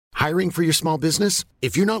Hiring for your small business?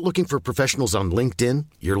 If you're not looking for professionals on LinkedIn,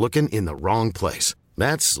 you're looking in the wrong place.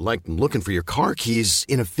 That's like looking for your car keys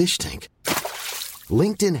in a fish tank.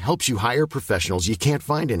 LinkedIn helps you hire professionals you can't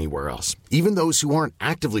find anywhere else, even those who aren't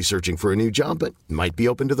actively searching for a new job but might be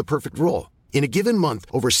open to the perfect role. In a given month,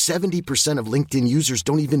 over 70% of LinkedIn users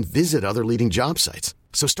don't even visit other leading job sites.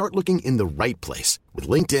 So start looking in the right place. With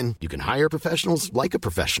LinkedIn, you can hire professionals like a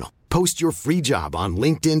professional. Post your free job on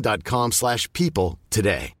linkedin.com/people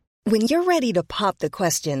today. When you're ready to pop the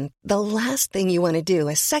question, the last thing you want to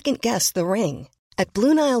do is second-guess the ring. At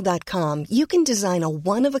BlueNile.com, you can design a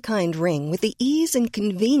one-of-a-kind ring with the ease and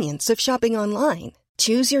convenience of shopping online.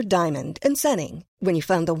 Choose your diamond and setting. When you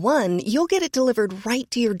find the one, you'll get it delivered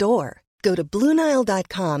right to your door. Go to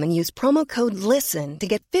BlueNile.com and use promo code LISTEN to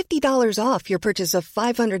get $50 off your purchase of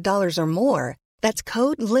 $500 or more. That's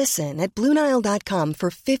code LISTEN at BlueNile.com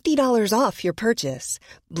for $50 off your purchase.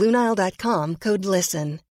 BlueNile.com, code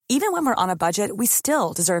LISTEN. Even when we're on a budget, we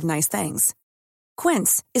still deserve nice things.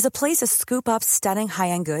 Quince is a place to scoop up stunning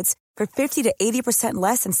high-end goods for 50 to 80%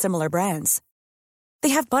 less than similar brands.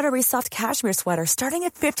 They have buttery soft cashmere sweaters starting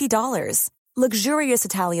at $50, luxurious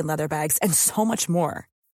Italian leather bags, and so much more.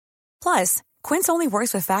 Plus, Quince only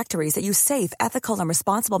works with factories that use safe, ethical, and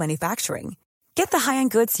responsible manufacturing. Get the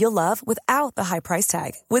high-end goods you'll love without the high price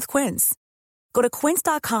tag with Quince. Go to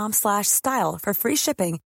quince.com/style for free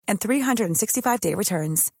shipping and 365-day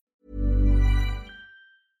returns.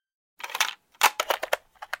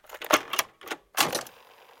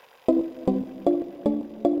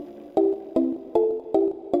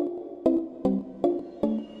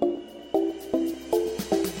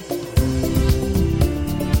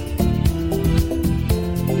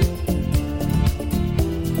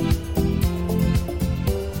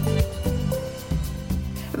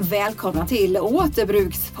 Välkomna till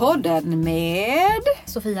Återbrukspodden med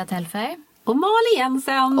Sofia Tellfer och Malin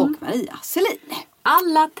Jensen och Maria Selin.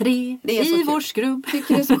 Alla tre i vår skrubb. Jag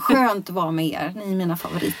tycker det är så skönt att vara med er. Ni är mina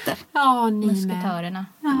favoriter. Ja, ni musketörerna.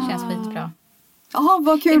 Ja. Känns skitbra. Jaha,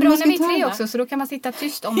 vad kul. Det är bra när vi är tre också, så då kan man sitta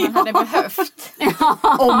tyst om man hade behövt.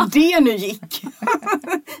 Om det nu gick.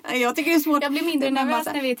 Jag tycker det är svårt. Jag blir mindre nervös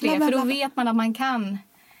när vi är tre, för då vet man att man kan.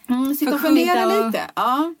 Sitta och fundera lite.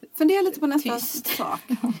 Ja, fundera lite på nästa sak.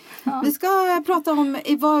 Ja. Vi ska prata om,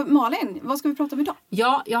 Malin, vad ska vi prata om idag?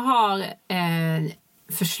 Ja, jag har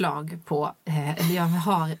förslag på, eller jag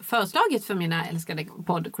har föreslagit för mina älskade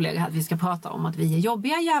poddkollegor att vi ska prata om att vi är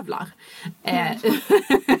jobbiga jävlar.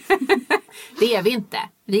 Det är vi inte.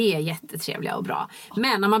 Vi är jättetrevliga och bra.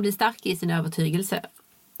 Men när man blir stark i sin övertygelse,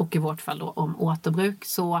 och i vårt fall då om återbruk,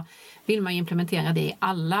 så vill man implementera det i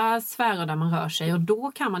alla sfärer där man rör sig. Och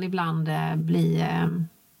då kan man ibland bli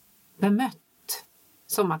bemött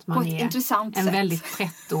som att man är en väldigt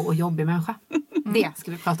pretto och jobbig människa. Det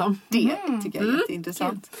ska vi prata om. Det tycker jag är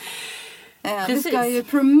jätteintressant. Vi ska ju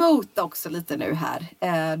promota också lite nu här.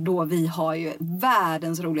 Då vi har ju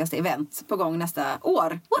världens roligaste event på gång nästa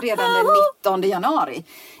år. Redan den 19 januari.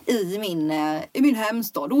 I min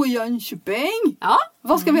hemstad. Då i Jönköping. Ja.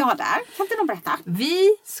 Vad ska vi ha där? Kan inte någon berätta?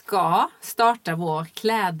 Vi ska starta vår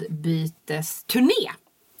klädbytesturné.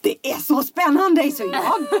 Det är så spännande, så jag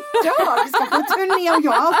dör. Vi ska på turné och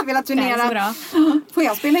jag har alltid velat turnera. Det är så bra. Får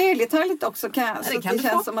jag spela elgitarr lite också? Så det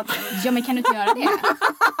känns som att... Ja, men kan du inte göra det?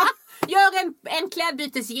 Gör en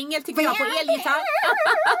klädbytesjingel tycker jag på elgitarr.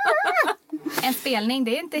 En spelning,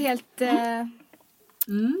 det är inte helt...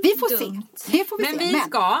 Vi får se. Det får vi men se. Vi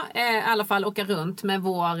ska i alla fall åka runt med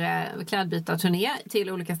vår klädbytarturné till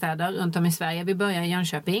olika städer runt om i Sverige. Vi börjar i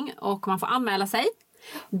Jönköping och man får anmäla sig.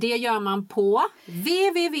 Det gör man på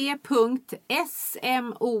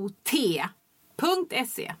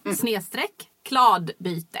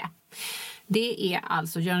www.smot.se/kladbyte. Det är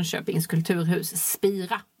alltså Jönköpings kulturhus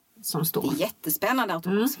Spira som står. Det är jättespännande att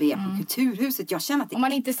vi är på Kulturhuset. Jag känner att det om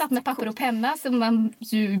man inte satt med papper och penna som man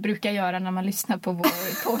ju brukar göra när man lyssnar på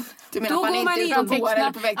vår podd. Du menar att man inte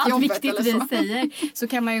på väg till jobbet viktigt eller så? Vi säger, så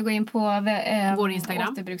kan man ju gå in på vår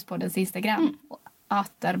Instagram. Återbrukspoddens Instagram.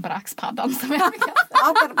 Atterbraxpaddan som jag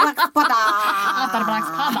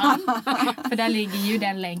Atterbraxpaddan. För där ligger ju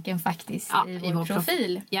den länken faktiskt i vår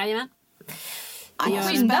profil. Jajamän.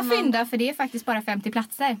 Fynda, för det är faktiskt bara 50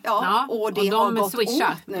 platser. Ja, och det har gått åt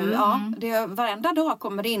nu. Ja, varenda dag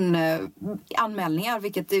kommer in anmälningar,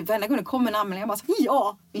 vilket varenda gång det kommer en anmälning, jag bara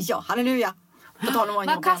ja, halleluja.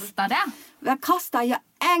 Vad kostar det? Vad kostar jag?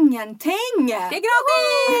 Ingenting! Det är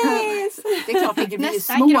gratis! Det är klart det blir i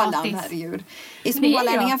Småland, herregud. I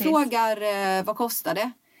Smålänningar frågar vad kostar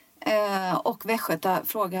det? Och västgötar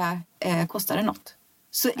frågar kostar det något?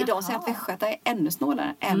 Så idag säger att västgötar är ännu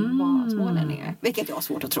snålare än vad smålänningar är. Vilket jag har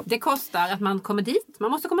svårt att tro. Det kostar att man kommer dit.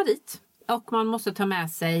 Man måste komma dit. Och man måste ta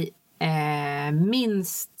med sig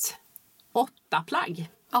minst 8 plagg.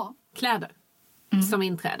 Ja. Kläder. Som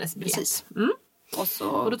inträdesbiljett. Precis.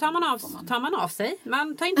 Och då tar man av sig.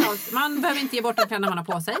 Man behöver inte ge bort de kläder man har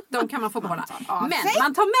på sig. De kan man få behålla. Men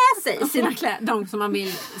man tar med sig sina kläder. De som man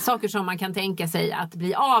vill, saker som man kan tänka sig att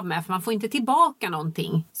bli av med. För man får inte tillbaka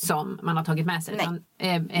någonting som man har tagit med sig.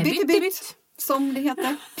 Bytt. Som det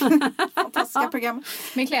heter. Fantastiska program.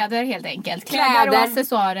 Med kläder helt enkelt. Kläder och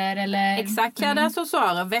accessoarer eller... Exakt, kläder,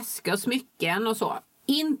 accessoarer, väskor, smycken och så.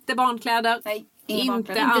 Inte barnkläder. Nej.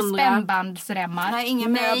 Inte spännbandsremmar. Nej, inga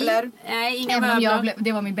möbler. Nej, inga möbler.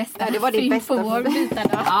 Det var min bästa. Det var din bästa. På vår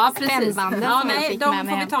bitarna. Ja, precis. Ja, nej, de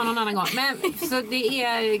får vi ta någon annan gång. Men så det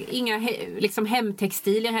är inga liksom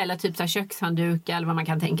hemtextilier heller, typ så här kökshanddukar eller vad man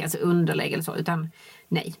kan tänka sig, underlägg eller så, utan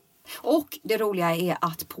nej. Och det roliga är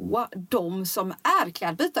att på de som är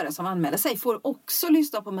klädbytare som anmäler sig får också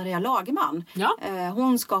lyssna på Maria Lagerman. Ja.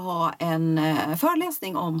 Hon ska ha en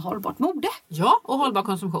föreläsning om hållbart mode. Ja, och hållbar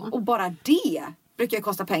konsumtion. Och bara det brukar ju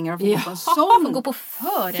kosta pengar att få gå på en sån få gå på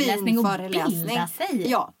föreläsning och bilda sig.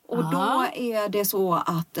 Ja, och då är det så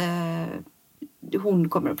att hon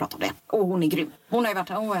kommer att prata om det. Och hon är grym. Hon har ju varit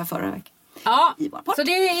här, hon var här förra veckan. Ja, så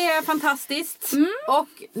det är fantastiskt.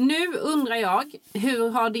 Och nu undrar jag, hur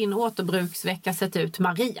har din återbruksvecka sett ut,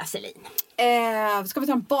 Maria Selin? Ska vi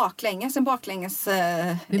ta en baklänges?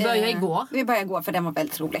 Vi börjar igår. Vi börjar igår för den var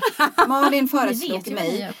väldigt rolig. Malin föreslog till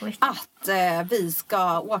mig att vi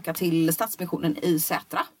ska åka till Stadsmissionen i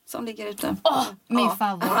Sätra. Som ligger ute. Min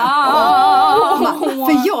favorit.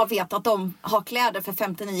 För jag vet att de har kläder för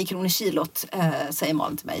 59 kronor kilot, säger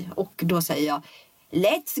Malin till mig. Och då säger jag,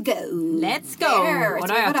 let's go! Och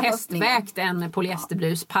då har jag testvägt en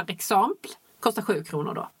polyesterblus par exempel. Kostar 7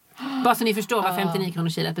 kronor då. Bara så ni förstår vad 59 kronor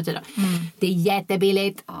kilot betyder. Det är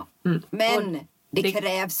jättebilligt. Men det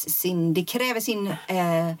kräver sin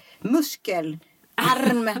muskelarm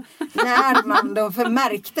när man då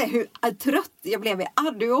förmärkte hur trött jag blev.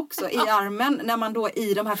 Du också i armen när man då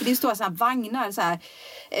i de här, för det står så här vagnar så här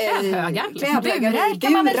klädhögar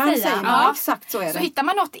kan man väl säga. Ja, exakt så är det. Så hittar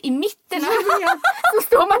man något i mitten så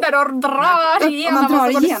står man där och drar igenom man drar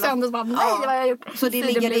och så går det igenom. sönder och bara, nej, vad har jag gjort? Så det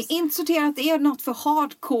är inte sorterat, det är något för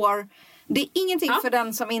hardcore. Det är ingenting för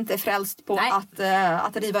den som inte är frälst på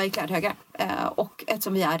att riva i klädhögar. Och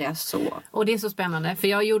eftersom vi är det så... Och det är så spännande, för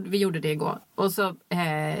vi gjorde det igår. Och så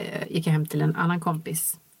gick jag hem till en annan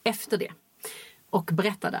kompis efter det. Och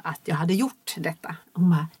berättade att jag hade gjort detta. Hon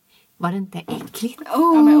bara, var det inte äckligt? Det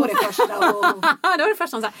var det första. Det var det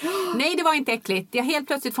första hon sa. Nej, det var inte äckligt. Helt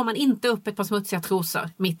plötsligt får man inte upp ett par smutsiga trosor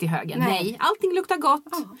mitt i högen. Nej, allting luktar gott.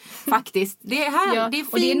 Faktiskt. Det är här, det är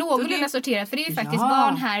fint. Och det är någorlunda sorterat. För det är ju faktiskt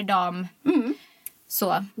barn här, dam.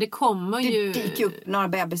 Så. Det kommer ju... Det dyker upp några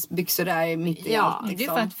bebisbyxor där mitt i allt. Liksom.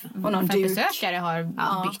 Det är för att besökare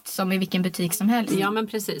har bytt som i vilken butik som helst. Ja, men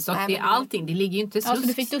precis. Och det är allting. Det ligger ju inte så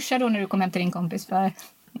du fick duscha då när du kom hem till din kompis för...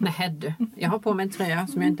 Nej, du. Jag har på mig en tröja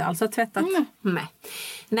som jag inte alls har tvättat.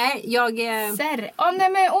 Nej, jag...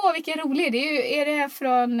 vilken rolig. Är det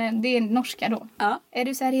från... Det är norska då. Ja. Är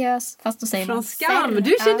du seriös? Fast då säger från man Skam.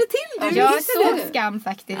 Du kände till det. Jag såg Skam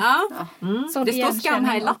faktiskt. Ja. Så det står Skam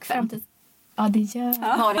här i lappen. Ja, det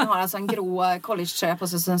gör. Marin har alltså en grå collegetröja på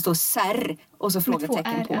sig som står SER och så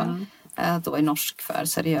frågetecken på. Då är norsk för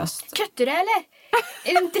seriöst. Köpte du eller?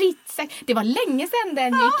 Är det en drittsäck? Det var länge sedan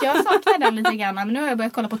den gick. Jag saknar den lite grann. Men nu har jag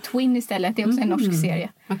börjat kolla på Twin istället. Det är också en norsk serie.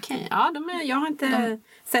 Okej, ja, jag har inte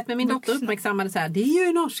sett med min dotter uppmärksammade så här. Det är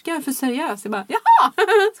ju norska för seriöst. Jag bara, jaha!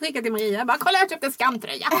 Så skickade till Maria. Bara, kolla, jag köpte en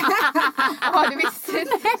skamtröja. Ja, du visste.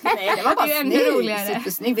 Nej, det var bara roligare.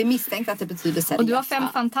 Supersnygg. Vi misstänkte att det betyder seriöst. Och du har 5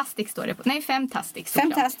 fantastic står det på. Nej, 5tastic.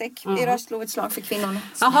 Fantastic. Det är röstlovet slag för kvinnorna.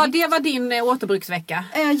 Jaha, det var din återbruksvecka.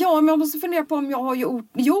 Ja, men jag måste fundera på om jag har gjort...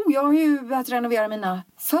 Jo, jag har ju börjat renovera mina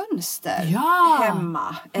fönster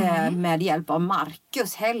hemma med hjälp av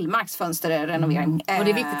Marcus Hellmarks fönsterrenovering. Och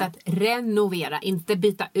det är viktigt att renovera, inte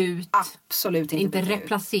byta ut. Absolut inte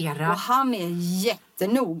replacera. Och han är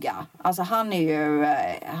jättenoga. Alltså han är ju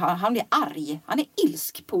han är arg. Han är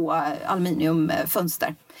ilsk på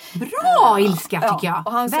aluminiumfönster. Bra ilska tycker jag.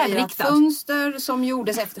 Och han säger att fönster som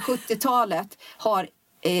gjordes efter 70-talet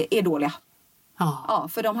är dåliga. Ja,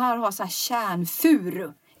 för de här har så här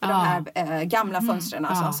kärnfuru. De här gamla fönstren.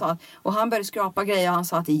 Alltså. Och han började skrapa grejer och han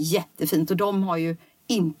sa att det är jättefint. Och de har ju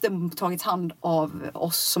inte tagit hand av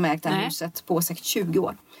oss som ägt det här huset på säkert 20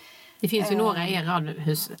 år. Det finns ju några i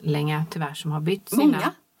radhuslänga tyvärr som har bytt sina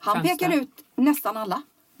många. Han fönster. pekar ut nästan alla.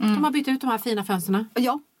 De har bytt ut de här fina fönsterna.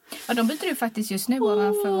 Ja, Ja, de byter ju faktiskt just nu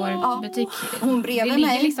ovanför vår butik. Hon bredvid mig. Det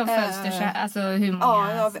mig. ligger liksom fönster, alltså hur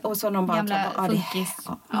många och så de bara gamla funkis.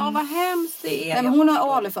 Ja, vad hemskt det är. Nej, men hon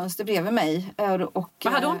har alufönster bredvid mig. Och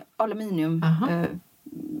vad hade hon? Aluminium.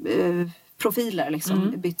 Profiler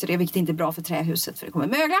liksom, byter det, vilket inte är bra för trähuset för det kommer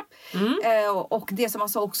mögla. Och det som man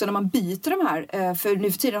sa också när man byter de här, för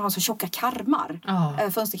nu för tiden har så tjocka karmar,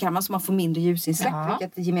 fönsterkarmar, så man får mindre ljusinsläpp.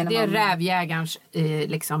 Vilket det är rävjägarens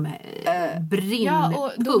brinn. Ja,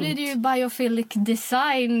 och då blir det ju biophilic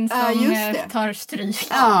design som tar stryk.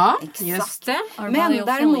 Ja, exakt. Just det. Men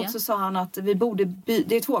däremot så sa han att vi borde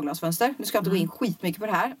det är 2 glasfönster. Nu ska jag inte gå in skitmycket på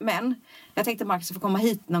det här, men jag tänkte Marcus får komma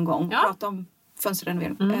hit någon gång och prata om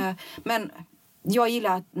fönsterrenovering. Men jag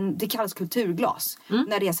gillar att det kallas kulturglas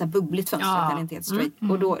när det är så här bubbligt fönster, eller inte helt straight.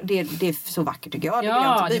 Och då, det är så vackert tycker jag.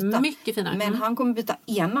 Ja, det är mycket finare. Men han kommer byta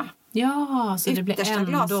ena. Ja, så det blir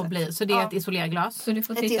ändå glaset. så det är ett isolerglas. Så du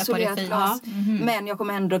får titta på det glas. Men jag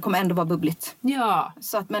kommer ändå vara bubbligt. Ja.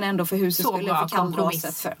 Så att men ändå för huset så skulle för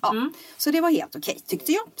kallraset för. Så det var helt okej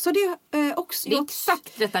tyckte jag. Så det också det är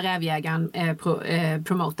exakt detta rävjägaren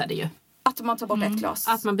promotade ju. Att man tar bort ett glas.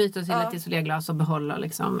 Att man byter till ett isolerglas och behåller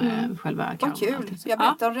liksom själva karmen. Vad kul. Jag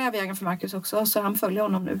berättade om rävjägaren för Marcus också, så han följer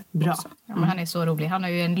honom nu. Bra. Ja, men han är så rolig. Han har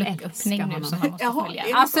ju en lucköppning nu som man måste följa.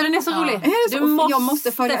 Alltså den är så rolig. Jag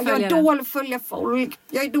måste följa. Jag är dålig följa folk.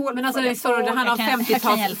 Jag är dålig. Men alltså det handlar om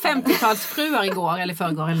 50-tals fruar igår eller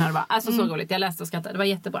förrgår eller när det var. Alltså så roligt. Jag läste och skrattade. Det var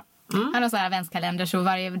jättebra. Han har så här adventskalender, så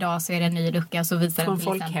varje dag så är det en ny lucka och så visar den till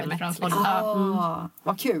folkhemmet. Från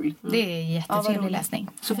vad kul. Det är jättetrevlig läsning.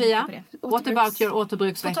 Sofia, what about your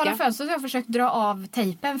återbruksvecka? På tal om fönster så har jag försökt dra av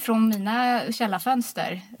tejpen från mina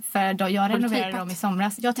källarfönster. För då jag renoverade dem i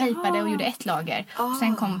somras. Jag tejpade och gjorde ett lager.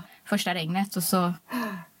 Sen kom första regnet och så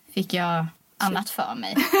fick jag annat för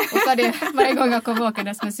mig. Och så det varje gång jag kom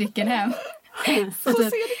åkandes med cykeln hem. Så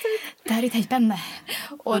typ, där är tejpen.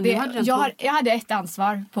 Och jag hade ett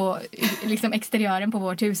ansvar på liksom exteriören på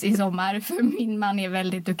vårt hus i sommar. För min man är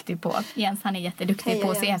väldigt duktig på Jens, han är jätteduktig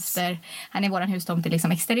på att se efter. Han är våran hustomt till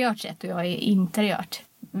liksom exteriört sett och jag är interiört.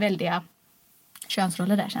 Väldiga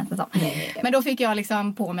könsroller där känns det som. Men då fick jag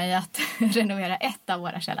liksom på mig att renovera ett av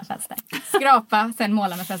våra källarfönster. Skrapa, sen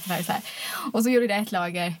måla med fönsterfärg så här. Och så gjorde jag ett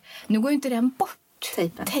lager. Nu går ju inte den bort.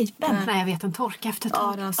 Tejpen. Nej, jag vet, den torkar efter ett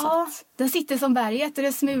tag. Den sitter som berget och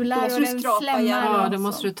det smular och den slämmar. Ja, då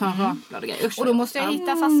måste du ta rakblad och grejer. Och då måste jag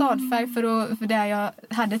hitta fasadfärg för där jag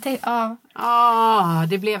hade tejp.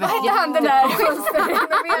 Det blev ett... Vad hette han den där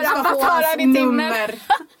nummer?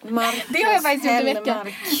 Det har jag faktiskt gjort i veckan.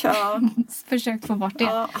 Försökt få bort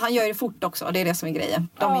det. Han gör det fort också, det är det som är grejen.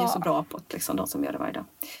 De är ju så bra på det, liksom, de som gör det varje dag.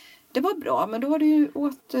 Det var bra, men då har du ju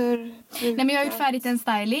Nej, men jag har gjort färdigt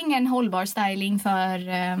en hållbar styling för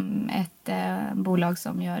ett bolag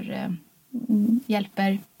som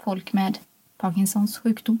hjälper folk med Parkinsons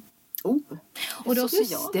sjukdom. Och då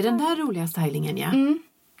det är den där roliga stylingen, ja.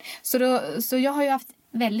 Så jag har ju haft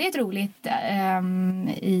väldigt roligt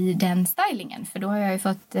i den stylingen, för då har jag ju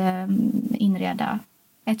fått inreda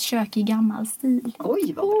ett kök i gammal stil.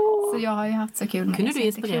 Oj, vad bra. Så jag har ju haft så kul med Kunde du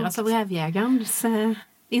inspireras av rävjägarens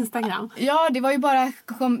Instagram? Ja, det var ju bara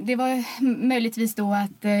det var möjligtvis då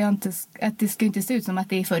att det skulle inte se ut som att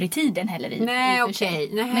det är förr i tiden heller. Nej, okej.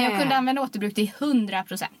 Men jag kunde använda återbruk till 100%.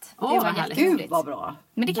 Det var jätteroligt. Gud, vad bra.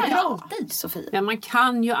 Men det kan jag alltid, Sofia. Ja, man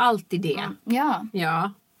kan ju alltid det.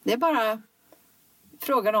 Ja. Det är bara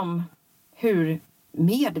frågan om hur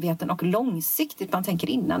medveten och långsiktigt man tänker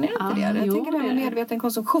innan, är det inte det? Jag tänker det med medveten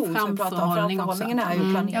konsumtion som vi pratar om. Framförhållningen är ju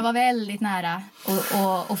planering. Jag var väldigt nära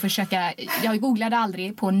och försöka, jag googlade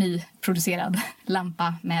aldrig på nyproducerad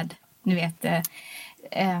lampa med, nu vet,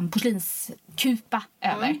 porslinskupa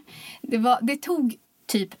över. Det tog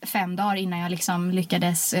typ 5 dagar innan jag liksom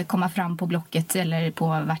lyckades komma fram på Blocket eller på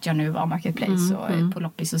vart jag nu var, Marketplace och på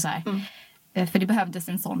Loppis och så här. För det behövdes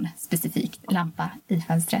en sån specifik lampa i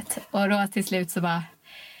fönstret. Och då till slut så bara...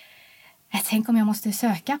 Tänk om jag måste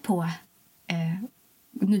söka på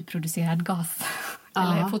nyproducerad gas.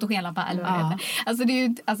 Eller fotogenlampa eller vad det heter. Alltså det är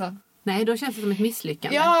ju... Nej, då känns det som ett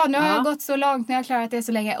misslyckande. Ja, nu har jag gått så långt. Nu har jag klarat det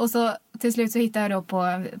så länge. Och så till slut så hittade jag då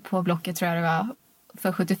på Blocket, tror jag det var,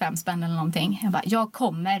 för 75 spänn eller någonting. Jag bara, jag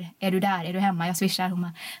kommer. Är du där? Är du hemma? Jag swishar. Hon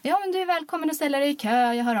bara, ja men du är välkommen att ställa dig i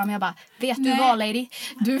kö. Jag hör om. Jag bara, vet du vad lady?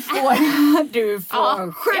 Du får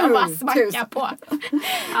 7 jag bara smackar på.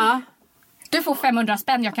 Du får 500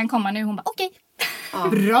 spänn. Jag kan komma nu. Hon bara, okej.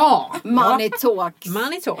 Bra! Money talks.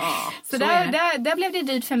 Så där blev det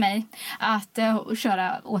dyrt för mig att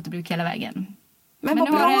köra återbruk hela vägen. Men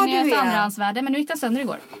nu har den ju ett andrahandsvärde. Men nu gick den sönder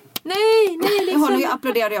igår. Nej, liksom. Nu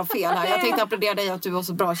applåderade jag fel här. Jag tänkte applådera dig att du var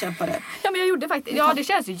så bra kämpare. Ja, men jag gjorde faktiskt. Ja, det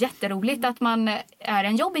känns ju jätteroligt att man är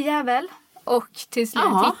en jobbig jävel Och till slut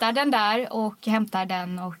hittar den där och hämtar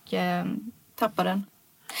den och tappar den.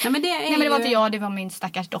 Nej, men det var inte jag, det var min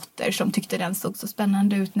stackars dotter som tyckte den såg så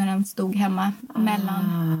spännande ut när den stod hemma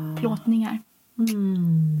mellan plåtningar.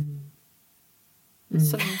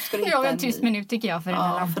 Så ska det jag har en tyst minut tycker jag för den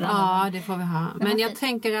här lampan. Ja, det får vi ha. Men jag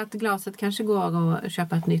tänker att glaset kanske går att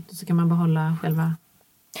köpa ett nytt och så kan man behålla själva.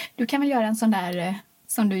 Du kan väl göra en sån där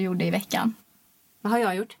som du gjorde i veckan. Vad har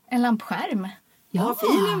jag gjort? En lampskärm. Ja, vad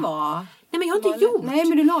fin den var. Nej, men jag har inte gjort. Nej,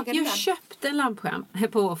 men du lagade den. Jag köpte en lampskärm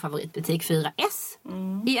på vår favoritbutik 4S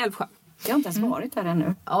i Älvsjö. Jag har inte ens varit här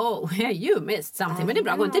ännu. You missed something. Men det är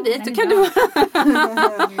bra, gå inte dit. Så kan du...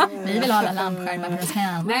 Vi vill ha en lampskärm för oss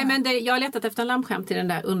hem. Nej, men jag har letat efter en lampskärm till den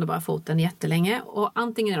där underbara foten jättelänge. Och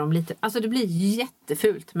antingen är de lite... Alltså det blir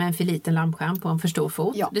jättefult med en för liten lampskärm på en för stor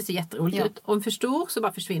fot. Ja. Det ser jätteroligt ut. Och en för stor så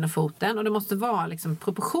bara försvinner foten. Och det måste vara liksom,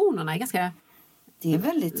 proportionerna är ganska... Det är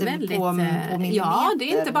väldigt på millimeter. Ja,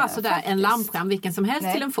 det är inte bara sådär en lampskärm vilken som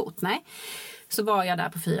helst till en fot. Nej. Så var jag där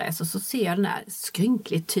på 4S och så ser jag den där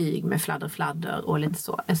skrynkligt tyg med fladder och lite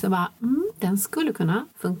så. Så bara, den skulle kunna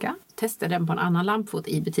funka. Testade den på en annan lampfot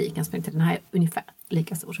i butiken. Så tänkte den här är ungefär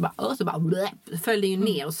lika stor. Så bara följde ju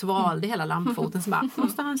ner och svalde hela lampfoten. Så bara,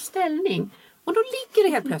 måste ha en ställning. Och då ligger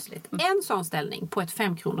det helt plötsligt en sån ställning på ett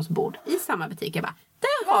 5-kronors bord i samma butik. Jag bara,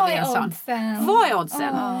 där har vi en sån. Vad är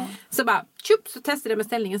oddsen? Så bara, så testade jag med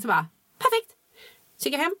ställningen så bara, perfekt. Så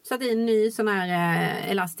gick jag hem, satte i en ny sån här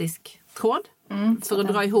elastisk tråd. För att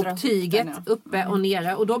dra ihop tyget uppe och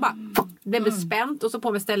nere. Och då bara blev det spänt och så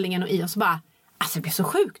på med ställningen och i och så bara alltså det blev så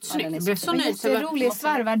sjukt snyggt. Det blev så nöjd. Det rolig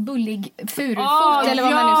svarvad bullig furufot eller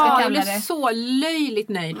vad man nu ska kalla det. Jag blev så löjligt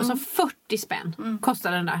nöjd. Och så 40 spänn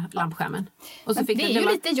kostade den där lampskärmen. Och så fick det är ju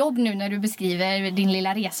lite jobb nu när du beskriver din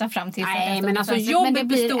lilla resa fram till. Nej, men alltså jobbet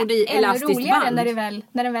bestod i elastiskt band.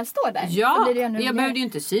 När den väl står där. Ja, jag behövde ju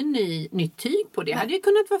inte sy nytt tyg på det. Det hade ju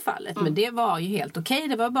kunnat vara fallet. Men det var ju helt okej.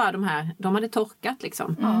 Det var bara de här, de hade torkat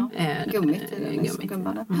liksom. Gummit.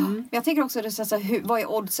 Jag tänker också, vad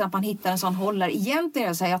är oddsen att man hittar en sån hållare?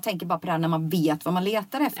 Egentligen så här, jag tänker bara på det här när man vet vad man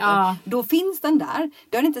letar efter. Ja. Då finns den där.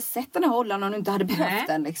 Du hade inte sett den här hållaren om du inte hade behövt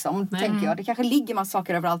den liksom, tänker jag. Det kanske ligger man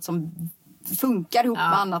saker överallt som funkar ihop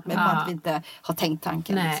med annat men bara att vi inte har tänkt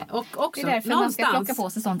tanken. Nej. Liksom. Och också, det är därför någonstans... man ska plocka på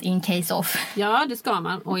sig sånt in case of. Ja, det ska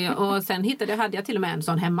man. Och sen hade jag till och med en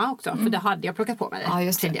sån hemma också. För det hade jag plockat på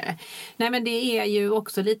mig tidigare. Nej, men det är ju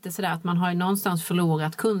också lite sådär att man har ju någonstans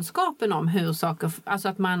förlorat kunskapen om hur saker... Alltså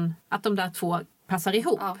att de där två passar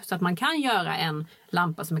ihop. Så att man kan göra en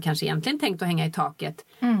lampa som är kanske egentligen tänkt att hänga i taket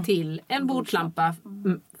till en bordslampa.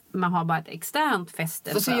 Man har bara ett externt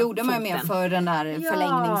fäste. Så gjorde man ju mer för den där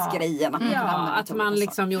förlängningsgrejen. Att man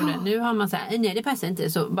liksom gjorde. Nu har man så här, nej det passar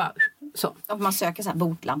inte. Så bara så. Och man söker så här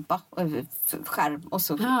bordlampa och skärm och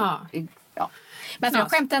så. Men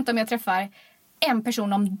jag skämtar inte om jag träffar en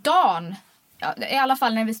person om dagen. Ja, i alla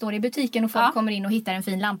fall när vi står i butiken och folk kommer in och hittar en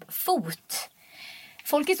fin lampfot.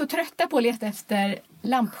 Folk är så trötta på att leta efter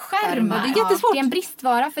lampskärmar. Det är jättesvårt. Det är en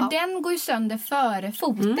bristvara för den går ju sönder före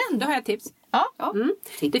foten. Då har jag tips.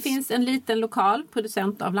 Tips. Det finns en liten lokal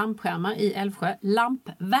producent av lampskärmar i Älvsjö.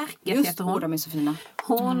 Lampverket heter hon. De är så fina.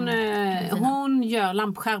 Hon gör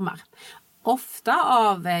lampskärmar. Ofta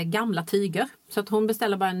av gamla tyger. Så att hon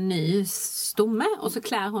beställer bara en ny stomme och så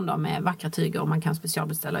klär hon dem med vackra tyger och man kan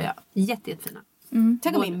specialbeställa och göra jättefina.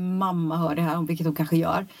 Tänk om min mamma hör det här, vilket hon kanske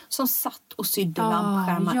gör. Som satt och sydde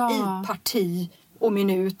lampskärmar i parti och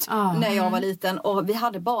minut när jag var liten. Och vi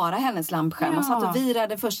hade bara hennes lampskärm. Man satt och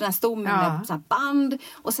virade först den här stommen med så här band.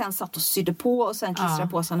 Och sen satt och sydde på och sen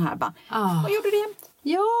klistrade på sån här band. Vad gjorde det jämt?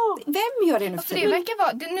 Ja. Vem gör det nu? Alltså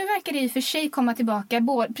nu verkar det i och för sig komma tillbaka.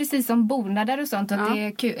 Precis som bonader och sånt. Att det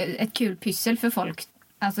är ett kul pyssel för folk.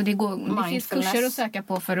 Alltså det finns kurser att söka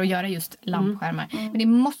på för att göra just lampskärmar. Men det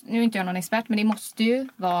måste, nu är inte jag någon expert, men det måste ju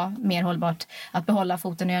vara mer hållbart att behålla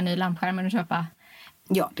foten och göra en ny lampskärm än att köpa.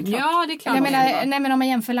 Ja, det är klart. Ja, det är klart. Jag menar, men om man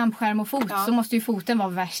jämför lampskärm och fot så måste ju foten vara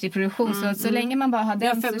värst i produktion. Så länge man bara har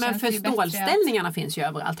den så men för stålställningarna finns ju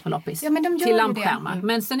överallt på loppis. Ja, men de gör till lampskärmar.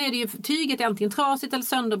 Men sen är det ju tyget är antingen trasigt eller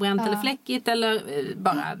sönderbränt eller fläckigt eller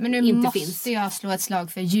bara men nu inte måste finns. Jag slå ett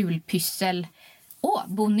slag för julpyssel.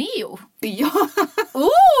 Boneo. Ja.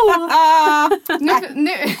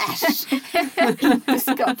 Nu.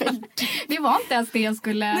 Det var inte ens det jag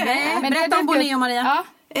skulle... Nej, men berätta om Boneo, Maria.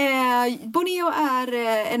 Boneo är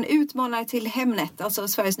en utmanare till Hemnet, alltså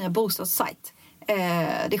Sveriges nya bostadssajt.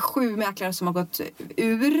 Det är 7 mäklare som har gått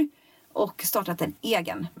ur och startat en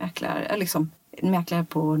egen mäklare, liksom en mäklare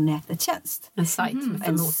på nätet-tjänst. En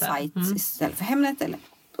sajt istället för Hemnet.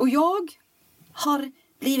 Och jag har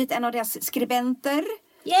blivit en av deras skribenter.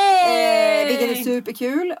 Vilket är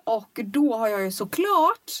superkul. Och då har jag ju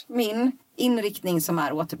såklart min inriktning som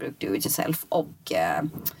är återbruk, do it yourself och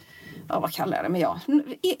vad kallar jag det? Men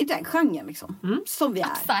i den genren liksom. Som vi är.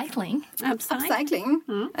 Upcycling.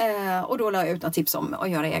 Och då la jag ut några tips om att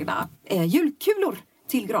göra egna julkulor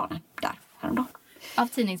till granen där häromdagen. Av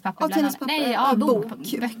tidningspapper bland annat. Nej,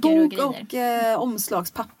 böcker och grejer. Och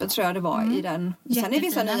omslagspapper tror jag det var i den. Sen är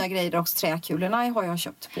vissa nya grejer också. Träkulorna har jag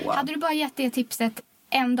köpt på. Hade du bara gett det tipset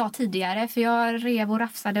en dag tidigare? För jag rev och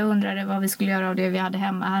rafsade och undrade vad vi skulle göra av det vi hade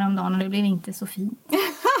hemma häromdagen. Och det blev inte så fint.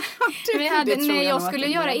 Jag skulle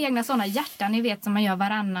göra egna sådana hjärtan, ni vet, som man gör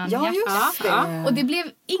varannan hjärta. Och det blev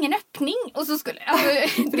ingen öppning. Och så skulle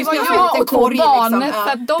det var jag och två barn. Liksom. Så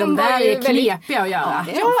att de där är klepiga att göra.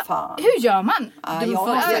 Hur gör man?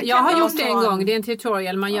 Jag har gjort det en gång. Det är en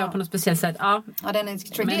tutorial man gör på något speciellt sätt. Den är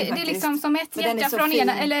tricky. Det är liksom som ett hjärta från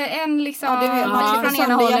ena, eller en liksom från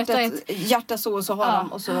ena hållet och ett hjärta så har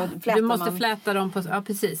de och så flätar du måste fläta dem på,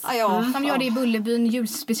 precis. Som gör det i Bullerbyn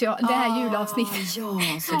julspecial, det här julavsnittet.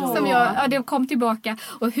 Det kom tillbaka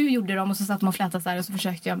och hur gjorde de och så satt de och flätade så här och så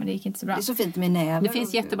försökte jag men det gick inte så bra. Det är så fint med näven. Det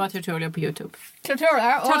finns jättebra tutorial på YouTube.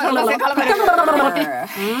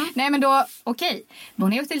 Nej men då, okej.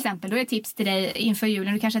 Boneo till exempel, då är tips till dig inför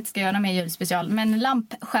julen. Du kanske inte ska göra någon mer julspecial. Men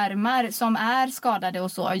lampskärmar som är skadade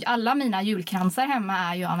och så. Alla mina julkransar hemma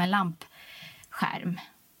är ju av en lampskärm.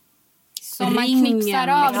 Som man knipsar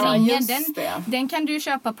av ringen. Den kan du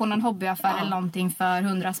köpa på någon hobbyaffär eller någonting för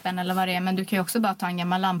 100 spänn eller vad det är. Men du kan ju också bara ta en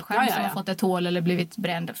gammal lampskärm som har fått ett hål eller blivit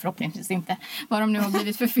bränd. Förhoppningsvis inte. Vad de nu har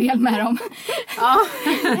blivit för fel med dem.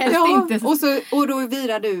 Inte. Och då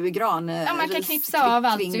virar du gran. Man kan knipsa av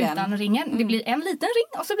allt utan ringen. Det blir en liten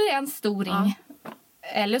ring och så blir det en stor ring.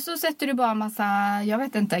 Eller så sätter du bara massa, jag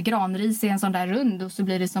vet inte, granris i en sån där rund. Och så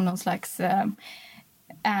blir det som någon slags...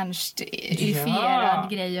 ernst-ifierad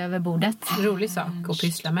grej över bordet. Rolig sak att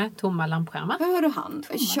pyssla med. Tomma lampskärmar. Hör du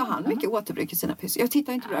kör han mycket återbruk i sina pysslar? Jag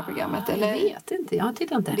tittar inte på det här programmet. Eller? Jag vet inte. Jag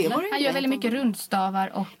tittar inte. Han gör väldigt mycket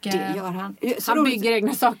rundstavar. Och, det gör han. Han bygger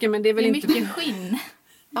egna saker men det är väl inte... mycket skinn.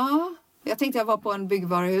 Ja. Jag tänkte jag var på en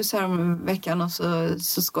byggvaruhus här om veckan och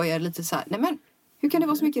så skojar jag lite så här. Nej men, hur kan det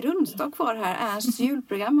vara så mycket rundstag kvar här? Ernsts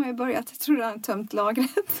julprogram har ju börjat. Jag tror han tömt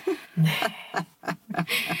lagret.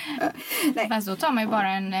 Nej. Fast då tar man ju bara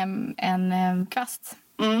en kvast.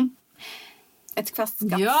 Ett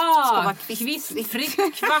kvastskaft. Ja, ska vara kvistfritt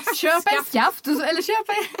kvast. Köp en skaft. Eller köp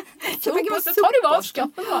en så tar du bara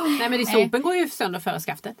skaften. Nej men sopen går ju sönder före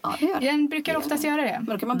skaftet. Ja, det gör det. Den brukar oftast göra det. Men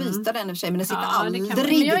då kan man byta den i och för sig. Men den sitter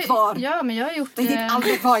aldrig kvar. Ja, men jag har gjort... Den sitter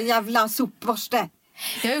aldrig kvar, jävla sopborste.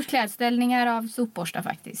 Jag har gjort klädställningar av sopborstar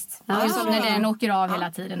faktiskt. Just när den åker av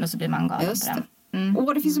hela tiden och så blir man galen på den.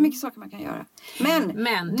 Det finns så mycket saker man kan göra.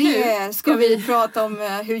 Men det ska vi prata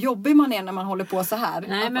om hur jobbig man är när man håller på så här.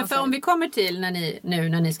 Nej, men för om vi kommer till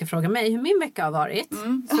när ni ska fråga mig hur min vecka har varit.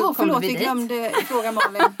 Förlåt, vi glömde fråga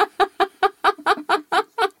Malin.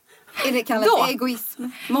 Är det kallat egoism?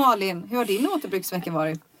 Malin, hur har din återbruksvecka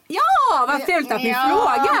varit? Ja, vad trevligt att ni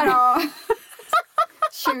frågar.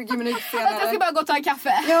 20 minuter senare. Jag ska bara gå och ta en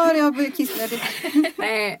kaffe. Ja, det har kissnödigt.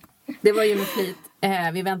 Nej, det var ju med flit.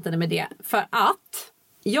 Vi väntade med det. För att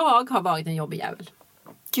jag har varit en jobbig jävel.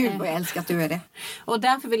 Gud vad jag älskar att du är det. Och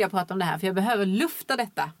därför vill jag prata om det här. För jag behöver lufta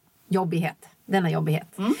denna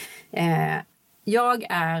jobbighet. Jag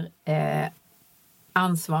är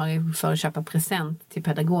ansvarig för att köpa present till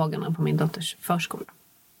pedagogerna på min dotters förskola.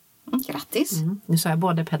 Grattis. Nu sa jag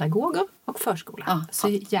både pedagoger och förskola. Så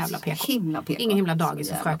jävla PK. Ingen himla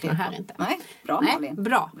dagis och fröknar här inte. Nej, bra Malin.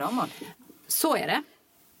 Bra Malin. Så är det.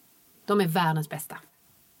 De är världens bästa.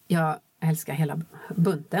 Jag älskar hela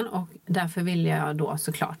bunten och därför vill jag då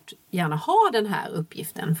såklart gärna ha den här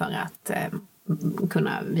uppgiften för att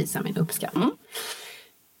kunna visa min uppskattning.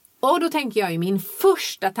 Och då tänker jag i min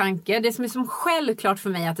första tanke, det som är som självklart för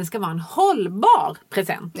mig, att det ska vara en hållbar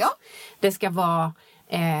present. Ja. Det ska vara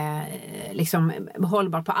liksom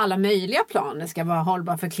hållbar på alla möjliga plan. Det ska vara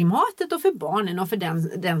hållbar för klimatet och för barnen och för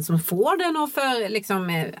den som får den och för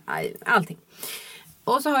liksom allting.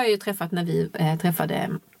 Och så har jag ju träffat när vi träffade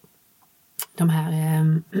de här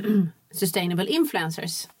sustainable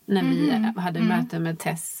influencers när vi hade möte med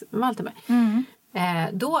Tess Walterberg.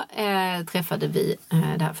 Då träffade vi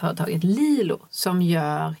det här företaget Lilo som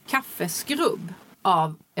gör kaffeskrubb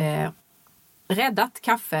av räddat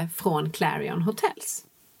kaffe från Clarion Hotels.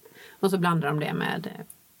 Och så blandar de det med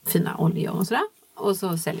fina oljor och sådär. Och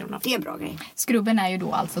så säljer de dem. Det är en bra grej. Skrubben är ju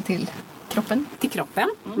då alltså till kroppen. Till kroppen.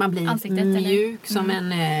 Man blir ansiktet, mjuk som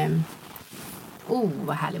en...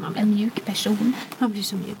 vad härlig man blir. En mjuk person. Man blir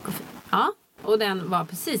så mjuk och fin. Ja, och den var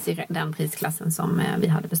precis i den prisklassen som vi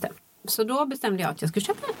hade bestämt. Så då bestämde jag att jag skulle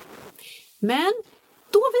köpa den. Men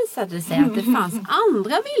då visade det sig att det fanns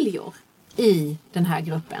andra viljor i den här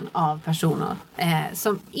gruppen av personer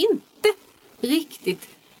som inte riktigt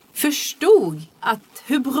förstod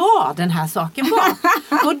hur bra den här saken var.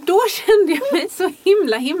 Och då kände jag mig så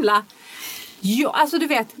himla... Ja, alltså du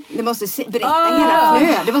vet... Du måste berätta hela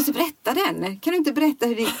flödet. Du måste berätta den. Kan du inte berätta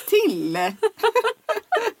hur det gick till? Är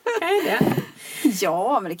det?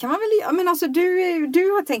 Ja, men det kan man väl göra. Men alltså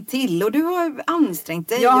du har tänkt till och du har ansträngt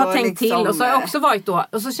dig. Jag har tänkt till och så har jag också varit då.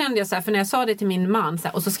 Och så kände jag så här, för när jag sa det till min man så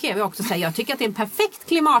här, och så skrev jag också så här, jag tycker att det är en perfekt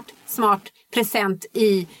klimatsmart present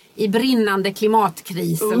i brinnande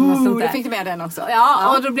klimatkris. Eller något sånt där. Du fick med den också.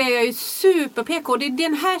 Ja, och då blev jag ju super PK. Det är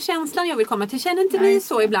den här känslan jag vill komma till. Känner inte ni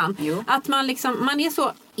så ibland? Jo. Att man är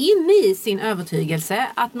så inne i sin övertygelse.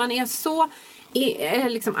 Att man är så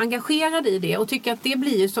liksom engagerad i det och tycker att det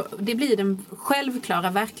blir den självklara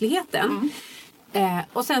verkligheten.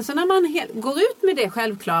 Och sen så när man går ut med det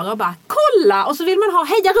självklara och bara kolla, och så vill man ha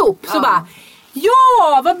hejarop, så bara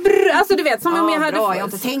ja, vad bra, alltså du vet som om jag hade bra, jag har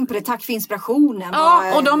inte tänkt på det, tack för inspirationen.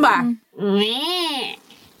 Ja, och de bara nej.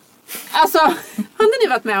 Alltså, har ni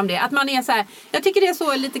varit med om det? Att man är så här, jag tycker det är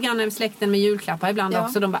så lite grann med släkten med julklappar ibland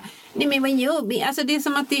också. De bara, nej men vad jobbig. Alltså det är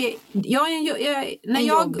som att när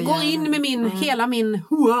jag går in med hela min det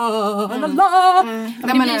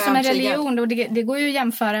blir som en religion. Och det går ju att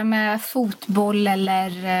jämföra med fotboll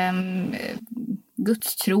eller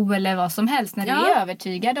gudstro eller vad som helst. När du är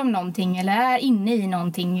övertygad om någonting eller är inne i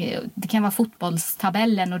någonting. Det kan vara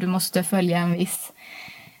fotbollstabellen och du måste följa en viss...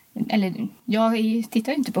 Eller jag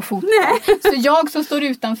tittar ju inte på fotboll. Så jag som står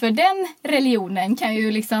utanför den religionen kan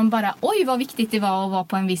ju liksom bara, oj vad viktigt det var att vara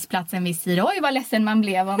på en viss plats en viss tid. Oj vad ledsen man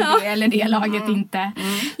blev om det eller det laget inte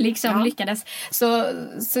lyckades. Så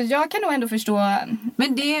jag kan nog ändå förstå.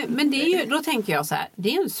 Men det är ju, då tänker jag så här,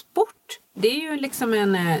 det är en sport. Det är ju liksom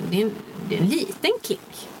en liten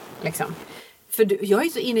klick liksom. För jag är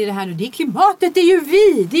så inne i det här nu, det är klimatet, det är ju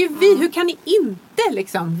vi. Hur kan ni inte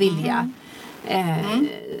liksom vilja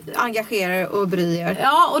engagerar och bryr.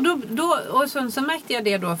 Ja, och så märkte jag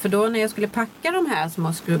det då, för då när jag skulle packa de här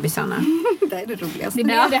små skrubbisarna. Det är det roligaste. Det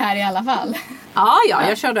blev det här i alla fall. Ja,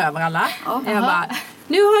 jag körde över alla. Jag bara,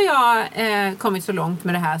 nu har jag kommit så långt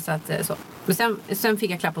med det här så att så. Men sen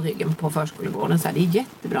fick jag klapp på ryggen på förskolegården så här, det är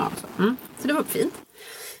jättebra alltså. Så det var fint.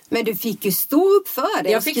 Men du fick ju stå upp för det.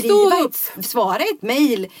 Jag fick skriva svara ett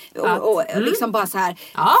mejl och liksom bara så här.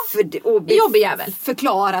 Ja, jobbig jävel.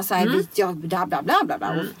 Förklara så här bla bla bla bla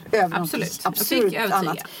bla. Absolut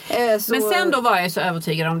annat. Men sen då var jag så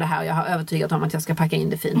övertygad om det här och jag har övertygat om att jag ska packa in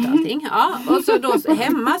det fint och allting. Ja, och så då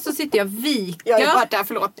hemma så sitter jag viker. Jag är bara där,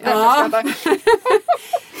 förlåt.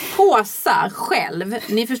 Påsar själv.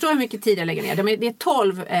 Ni förstår hur mycket tid jag lägger ner. Det är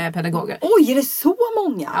 12 pedagoger. Oj, är det så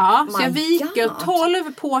många? Ja, så jag viker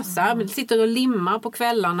 12 påsar. Sitter och limmar på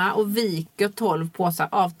kvällarna och viker 12 påsar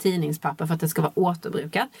av tidningspapper för att det ska vara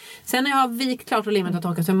återbrukat. Sen när jag har vikt klart och limmat och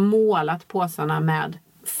torkat så målat påsarna med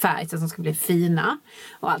färg så att de ska bli fina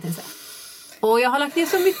och allting så. Och jag har lagt ner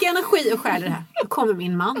så mycket energi och själ i det här. Då kommer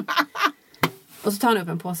min man. Och så tar han upp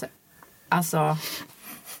en påse. Alltså...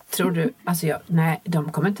 Tror du, alltså nej,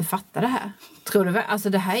 de kommer inte fatta det här. Tror du, alltså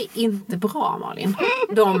det här är inte bra, Malin.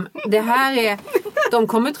 De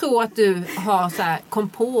kommer tro att du har så här, kom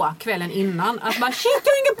på kvällen innan att bara, shit,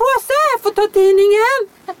 jag har ingen påse, jag får ta tidningen.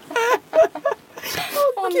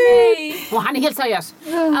 Nej. Och han är helt seriös.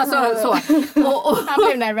 Alltså så. Och han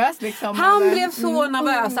blev nervös liksom. Han blev så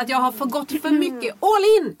nervös att jag har gått för mycket all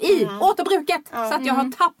in i återbruket. Så att jag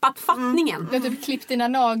har tappat fattningen. Du har typ klippt dina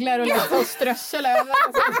naglar och lagt på strössel över.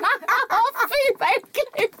 Fy vad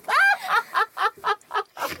äckligt.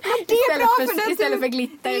 Istället för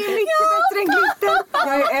glitter. Det är mycket bättre än glitter.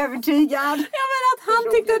 Jag är övertygad. Jag menar att han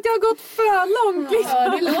tyckte att jag har gått för långt. Liksom. Ja,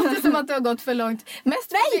 det låter som att du har gått för långt.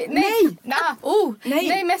 Mest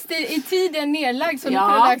nej, mest i tiden nedlagd så du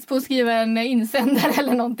kunde lagt på att skriva en insändare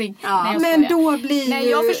eller någonting. Ja. Nej, men då blir nej,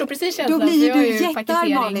 jag förstår precis känslan. Då blir du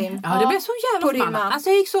jättearg, Malin. Ja, det blev så jävla förbannad. Alltså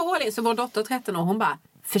jag gick så all in, så vår dotter 13 år, hon bara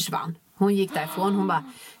försvann. Hon gick därifrån, hon bara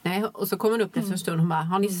nej, och så kom hon upp efter en stund, hon bara,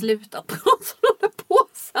 har ni slutat på sådana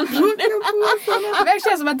påsar? Det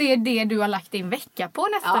känns som att det är det du har lagt din vecka på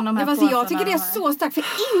nästan, de här påsarna. Jag tycker det är så starkt,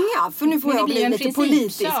 för nu får jag bli lite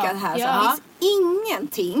politiska här. Så det finns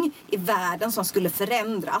ingenting i världen som skulle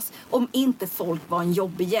förändras om inte folk var en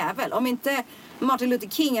jobbig jävel. Om inte Martin Luther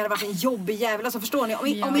King hade varit en jobbig jävel, alltså förstår ni? Om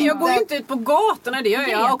jag går ju inte ut på gatorna, det gör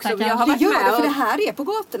jag också. Jag har varit med för det här är på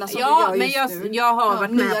gatorna som vi gör just nu. Jag har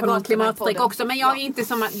varit med på någon klimatstreck också, men jag är inte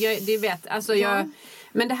som att, du vet, alltså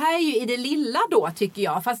Men det här är ju i det lilla då, tycker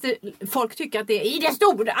jag. Fast folk tycker att det är i det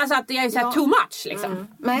stora. Alltså att det är så här too much liksom.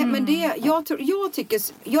 Nej, men det, jag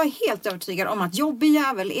är helt övertygad om att jobbig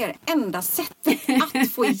jävel är det enda sättet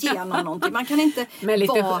att få igenom någonting. Man kan inte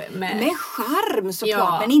vara med charm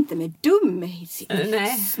såklart, men inte med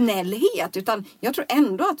snällhet. Utan jag tror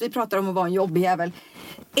ändå att vi pratar om att vara en jobbig jävel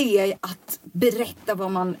är att berätta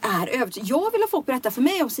vad man är övertygad. Jag vill ha folk berätta för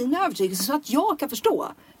mig om sina övertygelser så att jag kan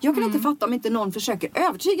förstå. Jag kan inte fatta om inte någon försöker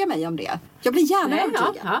övertyga mig om det. Jag blir gärna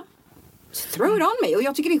övertygad. Ja. Throw it on me. Och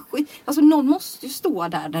jag tycker det är skit. Alltså någon måste ju stå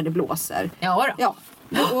där det blåser. Ja.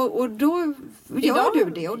 Och då gör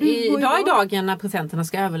du det. Och idag är dagen när presenterna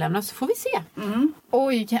ska överlämnas, så får vi se.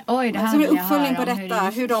 Oj, det här alltså, vill jag uppföljning på detta.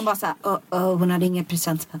 Hur de bara såhär, hon hade inget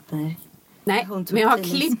presentpapper. Nej, men jag har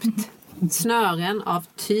klippt snören av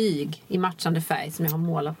tyg i matchande färg som jag har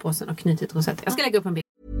målat på sen och knutit rosetter. Jag ska lägga upp en bild.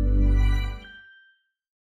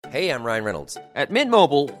 Hey, I'm Ryan Reynolds. At Mint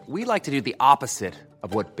Mobile, we like to do the opposite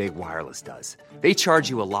of what Big Wireless does. They charge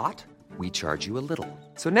you a lot, we charge you a little.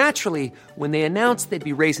 So naturally, when they announced they'd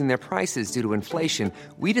be raising their prices due to inflation,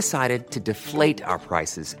 we decided to deflate our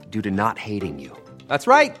prices due to not hating you. That's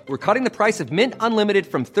right. We're cutting the price of Mint Unlimited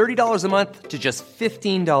from $30 a month to just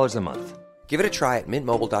 $15 a month. Give it a try at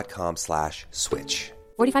mintmobile.com/switch.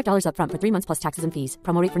 $45 up front for 3 months plus taxes and fees.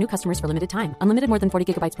 Promo rate for new customers for limited time. Unlimited more than 40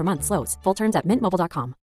 gigabytes per month slows. Full terms at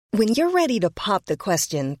mintmobile.com. When you're ready to pop the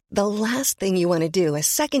question, the last thing you want to do is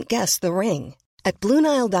second-guess the ring. At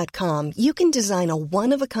BlueNile.com, you can design a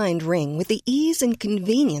one-of-a-kind ring with the ease and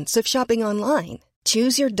convenience of shopping online.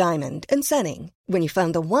 Choose your diamond and setting. When you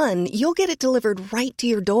find the one, you'll get it delivered right to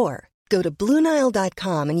your door. Go to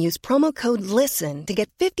BlueNile.com and use promo code LISTEN to get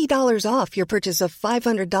 $50 off your purchase of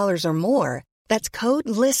 $500 or more. That's code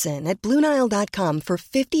LISTEN at BlueNile.com for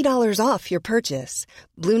 $50 off your purchase.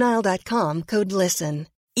 BlueNile.com, code LISTEN.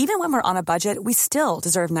 Even when we're on a budget, we still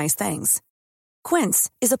deserve nice things. Quince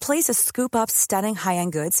is a place to scoop up stunning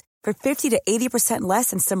high-end goods for 50 to 80%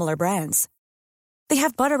 less than similar brands. They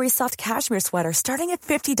have buttery soft cashmere sweaters starting at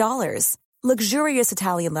 $50, luxurious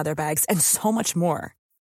Italian leather bags, and so much more.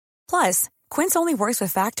 Plus, Quince only works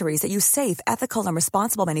with factories that use safe, ethical, and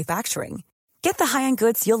responsible manufacturing. Get the high-end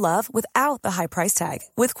goods you'll love without the high price tag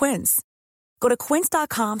with Quince. Go to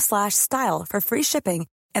quince.com/style for free shipping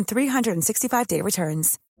and 365-day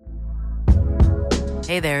returns.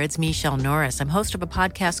 Hey there, it's Michelle Norris. I'm host of a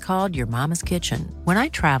podcast called Your Mama's Kitchen. When I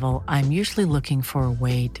travel, I'm usually looking for a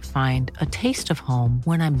way to find a taste of home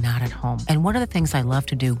when I'm not at home. And one of the things I love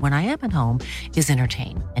to do when I am at home is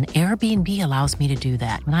entertain. And Airbnb allows me to do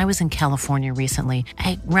that. When I was in California recently,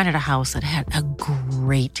 I rented a house that had a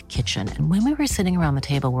great kitchen. And when we were sitting around the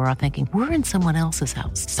table, we were all thinking, we're in someone else's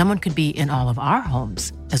house. Someone could be in all of our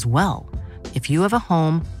homes as well. If you have a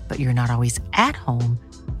home, but you're not always at home,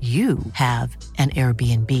 you have an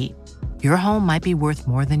Airbnb. Your home might be worth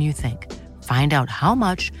more than you think. Find out how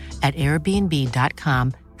much at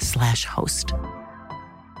airbnb.com/host.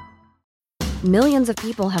 Millions of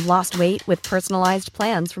people have lost weight with personalized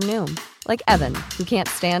plans from Noom. Like Evan, who can't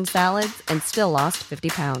stand salads and still lost 50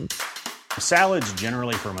 pounds. Salads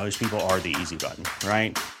generally for most people are the easy button,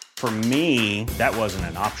 right? For me, that wasn't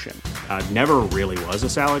an option. I never really was a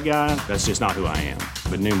salad guy. That's just not who I am.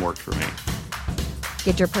 But Noom worked for me.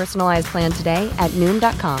 Get your personalized plan today at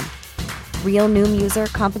Noom.com. Real Noom user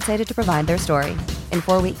compensated to provide their story. In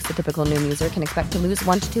 4 weeks, the typical Noom user can expect to lose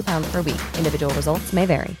 1 to 2 pounds per week. Individual results may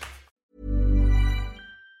vary.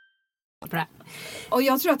 Och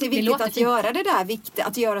jag tror att det är viktigt att göra det där,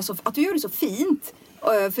 att du gör det så fint.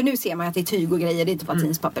 För nu ser man att det är tyg och grejer, det är inte bara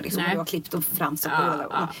tidningspapper liksom, du har klippt och framsat på det.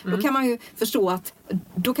 Då kan man ju förstå att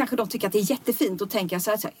då kanske de tycker att det är jättefint och tänker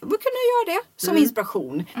så här, jag kunde göra det som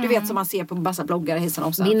inspiration. Du vet, som man ser på massa bloggare hissan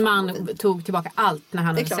också. Min man tog tillbaka allt när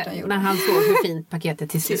han såg hur fint paketet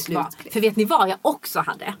till slut var. För vet ni vad jag också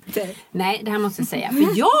hade? Nej, det här måste jag säga.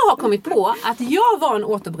 För jag har kommit på att jag var en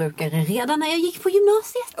återbrukare redan när jag gick på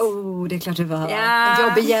gymnasiet. Det är klart du var. En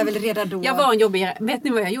jobbig jävel redan då. Jag var en jobbig jävel. Vet ni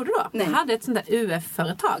vad jag gjorde då? Nej. Jag hade ett sånt där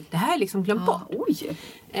UF-företag. Det här är liksom glömt bort.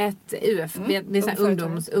 Ett UF, det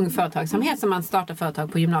är ungföretagsamhet som man startar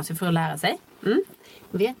företag på gymnasiet för att lära sig.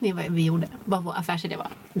 Vet ni vad vi gjorde? Vad vår affärsidé var?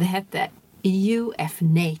 Det hette UF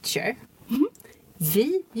Nature.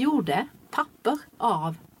 Vi gjorde papper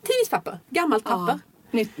av tidningspapper. Gammalt papper.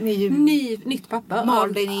 Nytt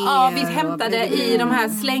papper. Vi hämtade i de här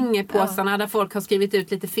slängepåsarna där folk har skrivit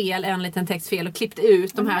ut lite fel, en liten text fel och klippt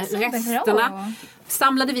ut de här resterna.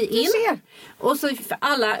 samlade vi in. Och så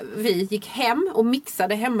vi gick hem och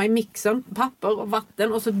mixade hemma i mixern papper och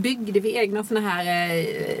vatten. Och så byggde vi egna såna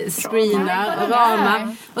här screenar och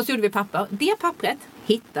ramar. Och så gjorde vi papper. Det pappret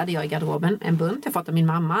hittade jag i garderoben. En bunt jag fått av min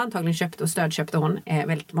mamma. Antagligen köpte och stödköpte hon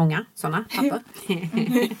väldigt många sådana papper.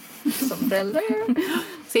 Som förälder.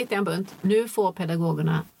 Så hittade jag en bunt. Nu får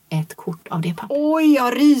pedagogerna ett kort av det pappret. Oj,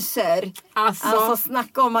 jag ryser. Alltså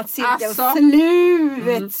snacka om att cirkeln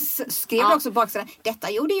slut. Skrev också på baksidan. Detta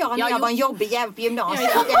gjorde jag när jag var en jobbig jävel på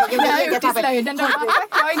gymnasiet. Jag har gjort i slöjden. Jag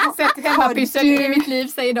har inte sett hemmapyssel i mitt liv,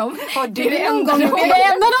 säger de. Har du en gång gjort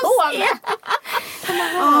det?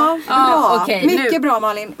 Ja, bra. Mycket bra,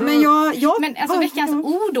 Malin. Men men alltså veckans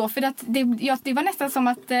ord då, för att det var nästan som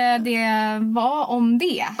att det var om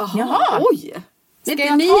det. Jaha. Oj.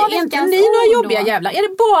 Inte ni några jobbiga jävlar? Är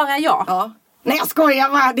det bara jag? Ja. Nej, jag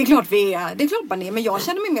skojar. Det är klart vi är. Det är klart man är. Men jag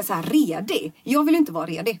känner mig mer så här redig. Jag vill inte vara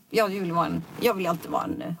redig. Jag vill alltid vara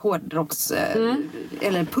en hårdrocks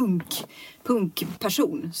eller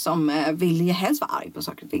punkperson som vill helst vara arg på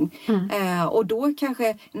saker och ting. Och då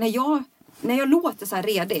kanske när jag låter så här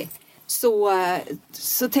redig så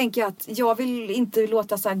tänker jag att jag vill inte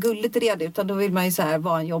låta så här gulligt redig, utan då vill man ju så här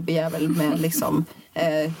vara en jobbig jävel med liksom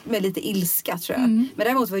med lite ilska, tror jag. Men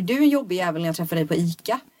däremot var ju du en jobbig jävel när jag träffade dig på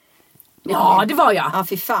ICA. Ja, det var jag. Ja,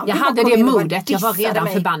 fy fan. Jag hade det modet. Jag var redan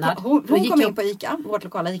förbannad. Hon kom in på ICA, vårt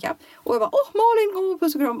lokala ICA. Och jag bara, Malin,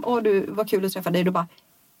 puss och kram. Och du, vad kul att träffa dig. Du bara,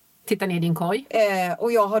 titta ner i din korg.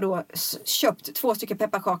 Och jag har då köpt 2 stycken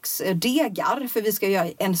pepparkaksdegar. För vi ska göra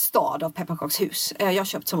en stad av pepparkakshus. Jag har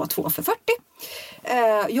köpt som var 2 för 40.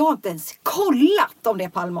 Jag har inte ens kollat om det är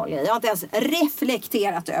palmolja i. Jag har inte ens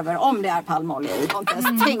reflekterat över om det är palmolja i. Jag har inte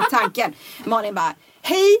ens tänkt tanken. Malin bara,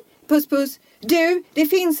 hej, puss puss. Du, det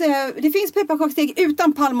finns pepparkaksdeg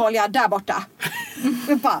utan palmolja där borta.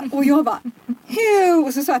 Och jag bara, hej.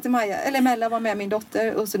 Och så sa jag till Maja, eller Mella var med min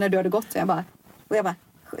dotter. Och så när du hade gått så jag bara,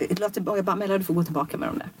 Mella, du får gå tillbaka med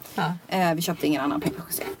dem där. Ja. Vi köpte ingen annan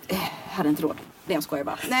pepparkaksdeg. Hade inte råd. Det jag skojar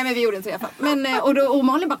bara. Nej, men vi gjorde inte det i alla fall. Men, och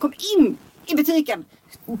Malin bara kom in i butiken.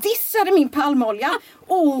 Dissade min palmolja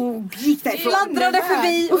och gick därifrån. Fladdrade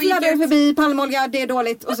förbi palmolja, det är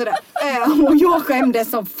dåligt och sådär. Och jag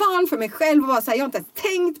skämdes som fan för mig själv och var såhär, jag har inte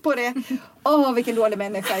tänkt på det. Vilken dålig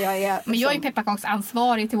människa jag är. Men jag är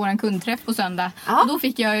pepparkaksansvarig till våran kundträff på söndag. Och då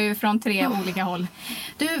fick jag ju från 3 olika håll.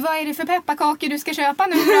 Du, vad är det för pepparkakor du ska köpa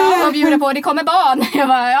nu då? Och bjuda på, det kommer barn. Jag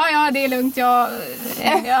bara, ja det är lugnt. Jag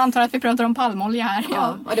antar att vi pratar om palmolja här.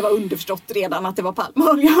 Ja, och det var underförstått redan att det var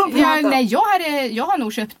palmolja. Nej, jag har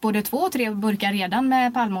nog köpt både 2 och 3 burkar redan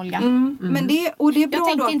med palmolja. Men det är bra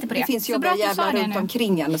jag då. Inte på det. Det finns ju bra jävlar runt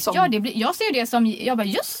omkring en. Som... Ja, jag ser det som, jag bara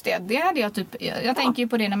just det hade jag typ, jag tänker ju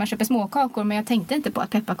på det när man köper småkakor, men jag tänkte inte på att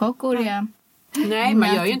pepparkakor är... Nej,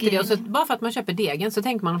 man gör ju inte det. Och så, bara för att man köper degen så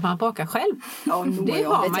tänker man att man bakar själv. Det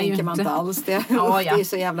tänker man inte alls. Det är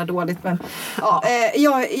så jävla dåligt. Men,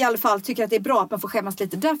 jag i alla fall tycker att det är bra att man får skämmas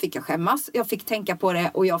lite. Där fick jag skämmas. Jag fick tänka på det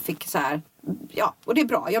och jag fick så här... Ja, och det är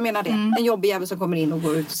bra. Jag menar det. En jobbig jävel som kommer in och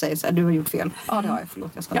går ut och säger så här, du har gjort fel. Ja, det har jag.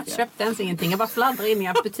 Förlåt, jag ska inte göra. Köpte ens ingenting. Jag bara fladdrar in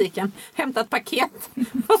i butiken. Hämtat paket.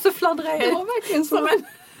 Och så fladdrar jag. Det var verkligen så.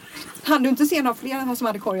 Han du inte se några fler som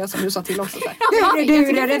hade korgar som du sa till också? Det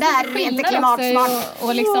där är inte klimatsmart.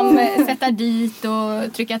 Och liksom sätta dit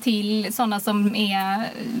och trycka till sådana som är,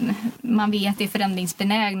 man vet är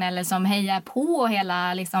förändringsbenägna eller som hejar på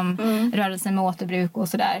hela liksom, rörelsen med återbruk och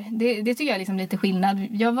sådär. Det tycker jag är liksom lite skillnad.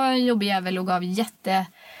 Jag var en jobbig jävel och gav nej,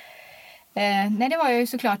 det var jag ju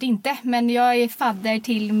såklart inte. Men jag är fadder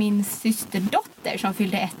till min systerdotter som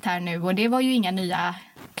fyllde 1 här nu. Och det var ju inga nya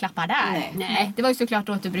klappar där. Nej. Det var ju såklart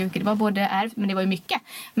återbruk. Det var både men det var ju mycket.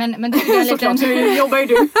 Men det är såklart, så jobbar ju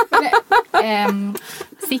du.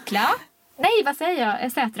 Sickla. Nej, vad säger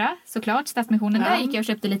jag? Sätra, såklart. Stadsmissionen. Där gick jag och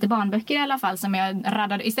köpte lite barnböcker i alla fall. Som jag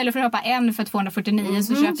raddade. Istället för att köpa en för 249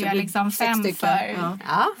 så köpte jag liksom 5 för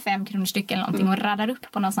 5 kronor styck eller någonting. Och raddade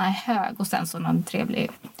upp på någon sån här hög. Och sen så någon trevlig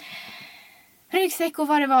ryggsäck och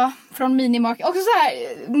vad det var från Minimark. Också så här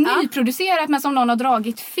nyproducerat men som någon har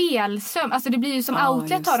dragit fel söm. Alltså det blir ju som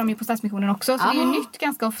outlet har de ju på Stadsmissionen också. Så det är ju nytt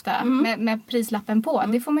ganska ofta med prislappen på.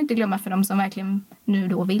 Det får man inte glömma för de som verkligen nu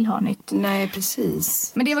då vill ha nytt. Nej,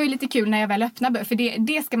 precis. Men det var ju lite kul när jag väl öppnade böcker. För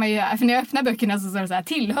det ska man ju göra. För när jag öppnar böckerna så står det så här: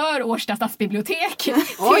 tillhör Årsta stadsbibliotek.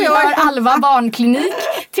 Tillhör Alva barnklinik.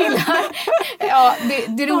 Tillhör Ja,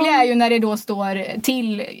 det roliga är ju när det då står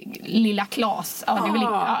till lilla Klas. Ja, det är väl,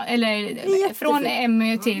 eller från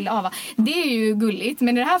Emmy till Ava. Det är ju gulligt,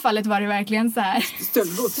 men i det här fallet var det verkligen så här.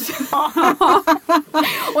 Stöldgods.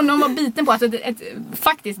 Och någon var biten på ett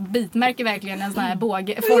faktiskt bitmärke, verkligen en sån här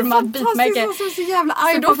bågformad bitmärke. Så jävla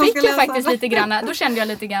arg. Så då fick jag faktiskt lite grann, då kände jag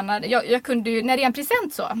lite grann, jag kunde ju, när det är en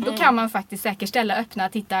present så, då kan man faktiskt säkerställa, öppna,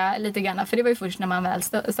 titta lite grann, för det var ju först när man väl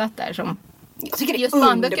satt där som. Jag tycker det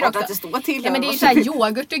är underbart att det står till. Ja, men det är ju så här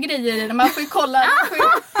yoghurt och grejer i. Man får ju kolla.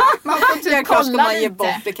 Man får typ kolla lite.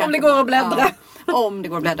 Bort, om det går att bläddra. Ja, om det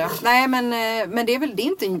går att bläddra. Nej, men det är väl det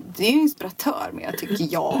är ju inspiratör med, tycker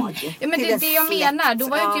jag. Ja, men det jag menar, då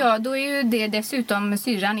var ju inte jag, då är ju det dessutom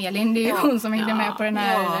syrran Elin, det är ju hon som hängde med på den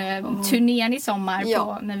här turnén i sommar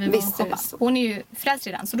när vi var och shoppade. Hon är ju frälst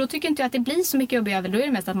redan, så då tycker inte jag att det blir så mycket jobb över. Då är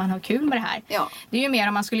det mest att man har kul med det här. Ja. Det är ju mer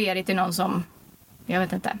om man skulle ge det till någon som, jag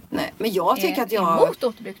vet inte. Nej, men jag tycker att jag emot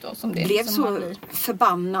återbruk då, som det blev som så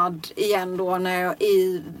förbannad igen då när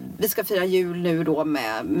vi ska fira jul nu då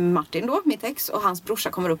med Martin då, mitt ex, och hans brorsa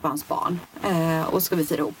kommer upp och hans barn. Och ska vi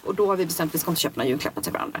fira ihop. Och då har vi bestämt att vi ska inte köpa några julklappar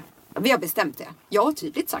till varandra. Vi har bestämt det. Jag har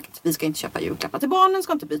tydligt sagt, vi ska inte köpa julklappar till barnen,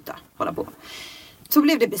 ska inte byta, hålla på. Så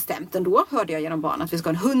blev det bestämt ändå, hörde jag genom barn, att vi ska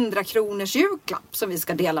ha en 100 kronors julklapp som vi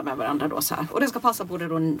ska dela med varandra då så här. Och det ska passa både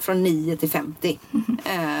då från 9 till 50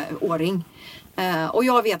 åring. Och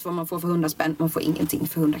jag vet vad man får för 100 spänn. Man får ingenting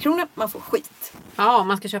för 100 kronor. Man får skit. Ja, om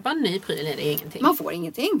man ska köpa en ny pryl är det ingenting. Man får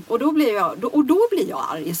ingenting. Och då blir jag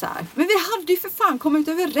arg så här. Men vi hade ju för fan kommit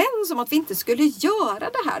överens om att vi inte skulle göra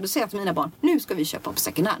det här. Då säger jag till mina barn, nu ska vi köpa på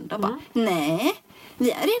second hand. Jag bara, nej,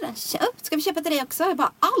 vi har redan köpt. Ska vi köpa till dig också? Jag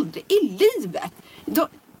bara, aldrig i livet.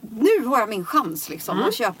 Nu har jag min chans liksom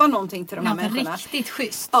att köpa någonting till de här människorna. Riktigt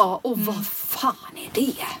schysst. Ja, och vad fan är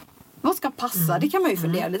det? Vad ska passa? Det kan man ju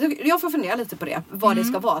fundera lite. Jag får fundera lite på det. Vad det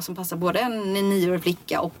ska vara som passar både en 9-årig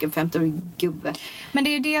flicka och en 15-årig gubbe. Men det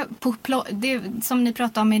är ju det som ni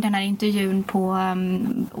pratade om i den här intervjun på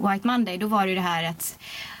White Monday. Då var det ju det här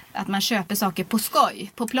att man köper saker på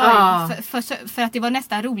skoj, på ploj. För att det var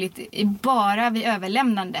nästan roligt bara vid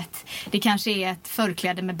överlämnandet. Det kanske är ett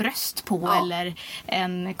förkläde med bröst på eller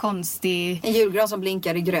en konstig... En julgran som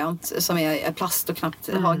blinkar i grönt som är plast och knappt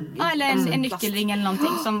har... eller en nyckelring eller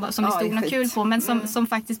någonting som det stod något kul på. Men som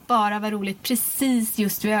faktiskt bara var roligt precis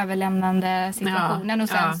just vid överlämnande situationen. Och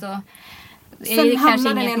sen så... Sen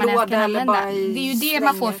hamnar den i en låda eller bara det är ju det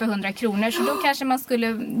man får för 100 kronor. Så då kanske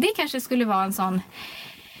det kanske skulle vara en sån...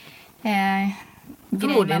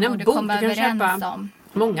 grej man borde komma överens om.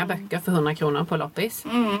 Många böcker för 100 kronor på loppis.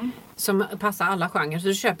 Som passar alla genrer. Så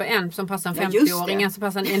du köper en som passar en 50-åring, en som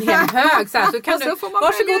passar en hel hög. Så kan du,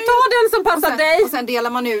 varsågod, ta den som passar dig. Och sen delar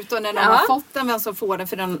man ut och när någon har fått den, vem som får den.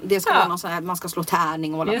 För det ska vara någon sån här, man ska slå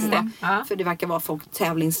tärning och hålla på. För det verkar vara folk,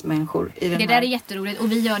 tävlingsmänniskor i den det där är jätteroligt.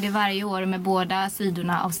 Och vi gör det varje år med båda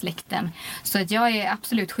sidorna av släkten. Så att jag är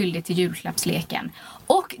absolut skyldig till julklappsleken.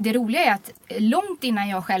 Och det roliga är att långt innan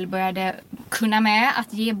jag själv började kunna med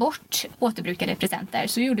att ge bort återbrukade presenter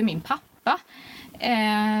så gjorde min pappa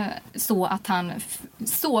så att han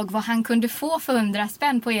såg vad han kunde få för 100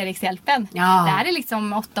 spänn på Erikshjälpen. Det här är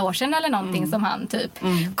liksom 8 år sedan eller någonting som han typ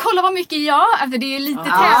kolla vad mycket för det är ju lite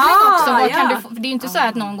tävling också. Vad kan du få? Det är ju inte så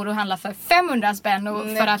att någon går och handlar för 500 spänn och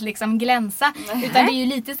för att liksom glänsa. Utan det är ju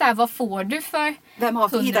lite så här, vad får du för vem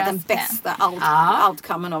har hittat den bästa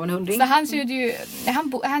outcomen av en 100? Så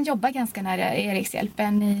han jobbar ganska nära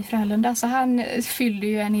Erikshjälpen i Frölunda. Så han fyllde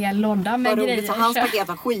ju en hel låda med grejer. Så hans paket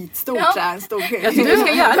var skitstort. Du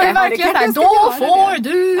ska göra det. Verkligen, då får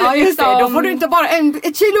du då får du inte bara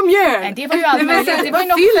ett kilo mjöl. Nej, det var ju allt möjligt. Det var ju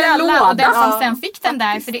något för alla. Och den som sen fick den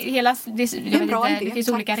där, för det finns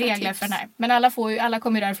olika regler för den här. Men alla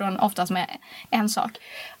kommer ju därifrån oftast med en sak.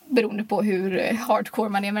 Beroende på hur hardcore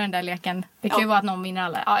man är med den där leken. Det kan ju vara att någon vinner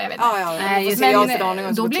alla. Ja, jag vet inte.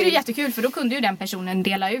 Men då blir det jättekul, för då kunde ju den personen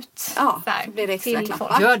dela ut blir det extra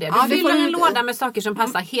klappar. Gör det. Du fyller en låda med saker som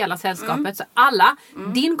passar hela sällskapet. Så alla,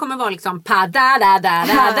 din kommer vara liksom alla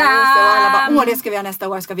det ska vi göra nästa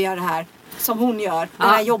år, ska vi göra det här. Som hon gör, den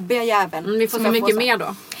här jobbiga jäveln. Vi får så mycket mer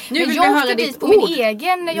då. Nu vill jag höra ditt på min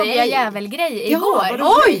egen jobbiga jävelgrej igår.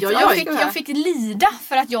 Jag fick lida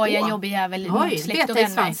för att jag är en jobbig jävel mot släkt och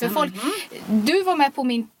vänner. För folk, du var med på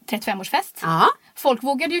min 35-årsfest. Folk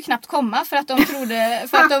vågade ju knappt komma för att de trodde...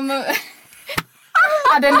 För att de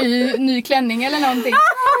hade en ny klänning eller någonting.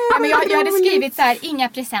 Men jag hade skrivit så här, inga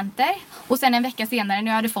presenter. Och sen en vecka senare,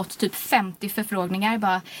 när jag hade fått typ 50 förfrågningar,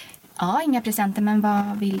 bara... Ja, inga presenter, men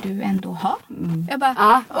vad vill du ändå ha? Jag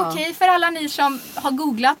bara, okej, för alla ni som har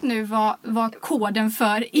googlat nu vad koden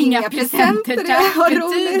för inga presenter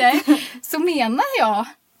betyder, så menar jag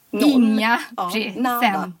Inga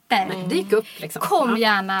presenter. Dyk upp liksom. Kom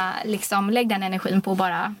gärna, liksom, lägg den energin på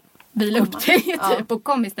bara vila upp dig typ, och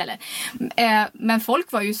kom istället. Men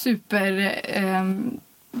folk var ju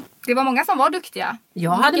det var många som var duktiga.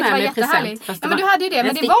 Jag hade med mig present. Ja, men du hade ju det.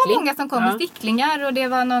 Men det var många som kom med sticklingar. Och det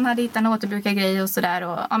var någon hade hittat en återbrukargrej och sådär.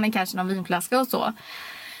 Och men kanske någon vinflaska och så.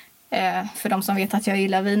 För de som vet att jag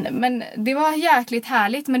gillar vin. Men det var jäkligt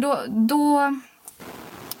härligt. Men då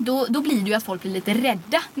blir det ju att folk blir lite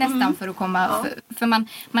rädda nästan för att komma. Ja. För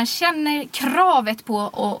man känner kravet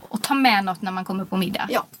på att ta med något när man kommer på middag.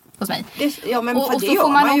 Ja. Hos mig. Men och så får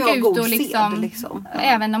man åka ut och liksom.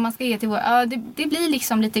 Även när man ska ge till det blir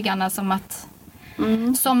liksom lite grann som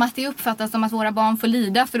att det uppfattas som att våra barn får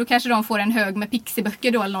lida. För då kanske de får en hög med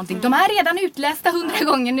pixiböcker då eller någonting. De är redan utlästa 100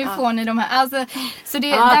 gånger. Nu får ni de här. Alltså, så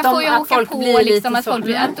där får jag åka på liksom, att folk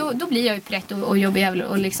blir, då blir jag ju prätt och jobbig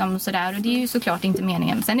och liksom sådär. Och det är ju såklart inte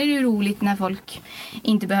meningen. Sen är det ju roligt när folk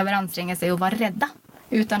inte behöver anstränga sig och vara rädda.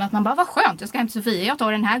 Utan att man bara, vad skönt, jag ska hem till Sofia. Jag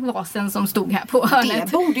tar den här vasen som stod här på hörnet.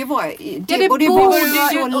 Det borde ju vara det borde vara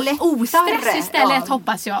så lättare. Ostress istället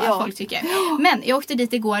hoppas jag att folk tycker. Men jag åkte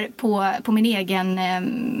dit igår på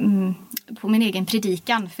min egen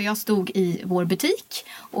predikan. För jag stod i vår butik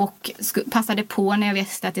och passade på när jag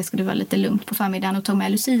visste att det skulle vara lite lugnt på förmiddagen. Och tog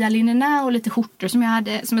med Lucia-linnena och lite skjortor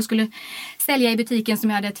som jag skulle sälja i butiken som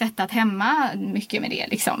jag hade tvättat hemma. Mycket med det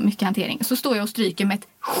liksom, mycket hantering. Så står jag och stryker med ett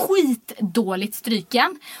skitdåligt stryken.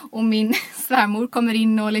 Och min svärmor kommer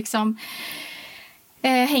in och liksom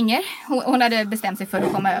hänger. Hon hade bestämt sig för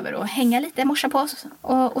att komma över och hänga lite, morsa på oss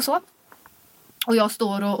och så. Och jag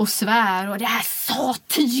står och svär och det här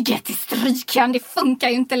tyget i strykan, det funkar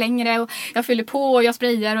ju inte längre. Och jag fyller på och jag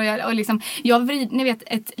sprayar och liksom, jag vrider, ni vet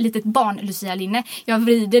ett litet barn Lucia-linne. Jag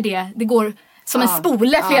vrider det går som en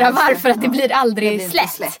spole flera varv för att det blir aldrig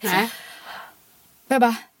slätt. Och jag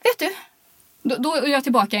bara, vet du? Då är jag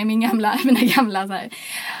tillbaka i mina gamla så här.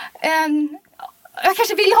 Jag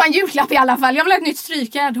kanske vill ha en julklapp i alla fall. Jag vill ha ett nytt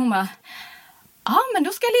strykjärn. Hon bara, men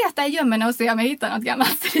då ska jag leta i gömmorna och se om jag hittar något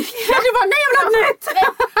gammalt strykjärn. Du bara, nej jag vill ha ett nytt!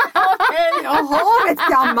 Jag har ett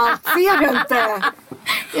gammalt, ser du inte?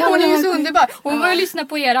 Hon är ju så underbar. Hon var ju lyssna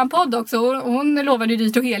på eran podd också. Och hon lovade ju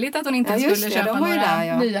dyrt och heligt att hon inte skulle köpa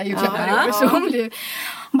några nya julklappar. Så hon blev...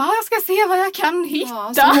 jag ska se vad jag kan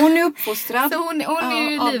hitta. Så hon är uppfostrad. Så hon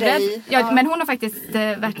är ju livrädd. Ja, men hon har faktiskt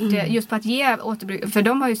varit just på att ge återbruk. För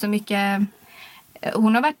de har ju så mycket...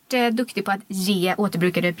 Hon har varit duktig på att ge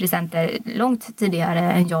återbrukade presenter långt tidigare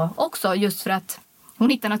än jag också. Just för att hon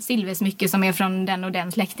hittar något silversmycke som är från den och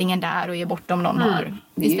den släktingen där och ger bort om någon har.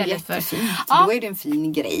 Det är ju jättefint. Då är det en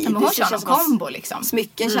fin grej. Men hon kör en kombo liksom.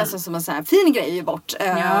 Smycken känns som en sån här fin grej att ge bort.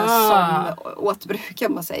 Som återbrukar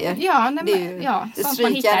man säger. Sånt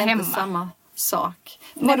man hittar hemma. Inte samma sak.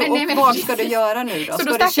 Vad ska du göra nu då? Så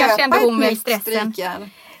ska då du köpa ett nytt stressen.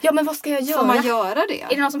 strykjärn? Ja, men vad ska jag göra? Får man göra det? Är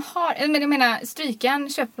det någon som har... Men jag menar, strykan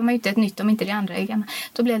köper man ju inte ett nytt om inte det andra är gammalt.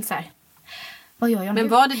 Då blir det så här... Vad gör jag nu?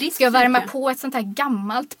 Men var det ditt ska jag värma på ett sånt här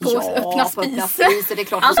gammalt på öppna spis? Det är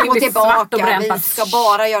klart. Vi ska gå tillbaka. Vi ska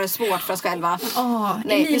bara göra det svårt för oss själva.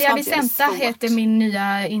 Emilia Vicenta heter min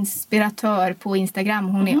nya inspiratör på Instagram.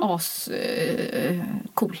 Hon är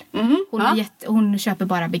cool. Hon köper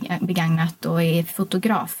bara begagnat och är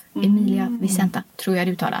fotograf. Emilia Vicenta, tror jag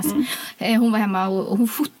det uttalas. Hon var hemma och hon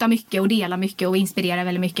fotar mycket och delar mycket och inspirerar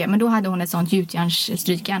väldigt mycket. Men då hade hon ett sånt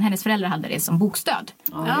gjutjärnsstrykjärn. Hennes föräldrar hade det som bokstöd.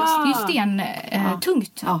 Det är ju sten...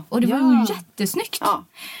 tungt. Och det var ju jättesnyggt.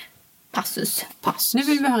 Passus. Nu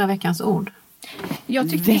vill vi höra veckans ord. Jag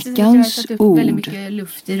tyckte att jag hade satt upp väldigt mycket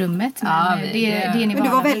luft i rummet. Men du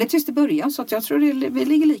var väldigt tyst i början så att jag tror vi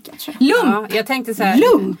ligger lika. Lump! Jag tänkte så här,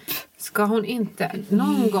 lump! Ska hon inte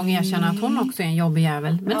någon gång erkänna att hon också är en jobbig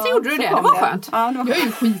jävel? Men så gjorde du det. Det var skönt. Jag är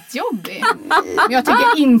ju skitjobbig. Men jag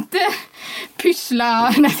tycker inte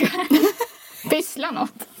pyssla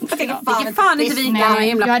något. Vilken fan inte vika några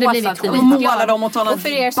himla påsar. Och för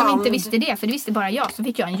er som inte visste det, för det visste bara jag, så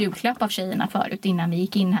fick jag en julklapp av tjejerna förut innan vi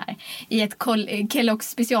gick in här. I ett Kellogg's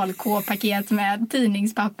special-K-paket med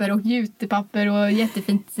tidningspapper och jutepapper och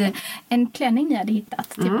jättefint. En klänning ni hade hittat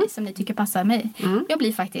till mig som ni tycker passar mig. Jag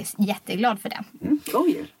blir faktiskt jätteglad för den. God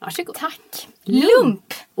jul. Varsågod. Tack.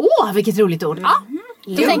 Lump! Vilket roligt ord.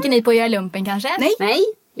 Då tänker ni på att göra lumpen kanske? Nej.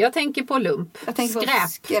 Jag tänker på lump. Jag tänker på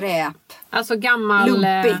skräp. Alltså gammal...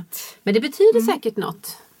 Lumpigt. Men det betyder säkert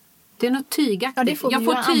något. Det är något tygaktigt. Ja, det får jag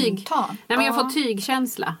får tyg. Nej, men jag får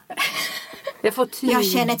tygkänsla. Jag får tyg. Jag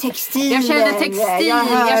känner textil. Det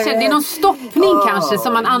är någon stoppning kanske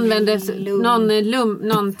som man använder.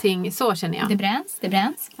 Någonting. Så känner jag. Det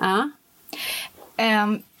bränns. Ja.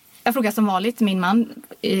 Jag frågar som vanligt min man,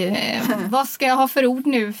 vad ska jag ha för ord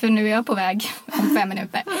nu? För nu är jag på väg om 5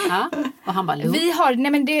 minuter. Ja, och han bara lump. Vi har,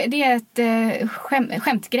 nej men det är ett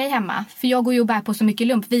skämtgrej hemma. För jag går ju och bär på så mycket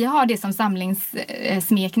lump. Vi har det som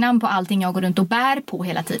samlingssmeknamn på allting jag går runt och bär på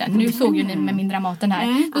hela tiden. Nu såg ju ni med min Dramaten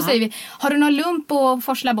här. Då säger vi, har du någon lump att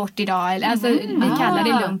forsla bort idag? Eller, alltså, vi kallar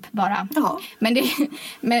det lump bara. Men det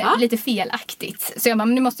är lite felaktigt. Så jag bara,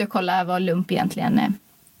 nu måste jag kolla vad lump egentligen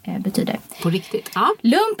betyder. På riktigt?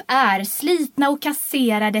 Lump är slitna och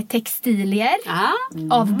kasserade textilier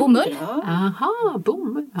av bomull.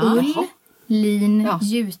 Bomull. Ull, lin,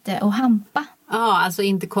 jute och hampa. Ja, alltså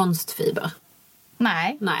inte konstfiber.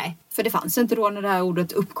 Nej. För det fanns inte då när det här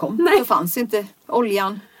ordet uppkom. Det fanns inte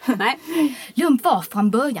oljan. Nej. Lump var från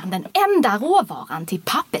början den enda råvaran till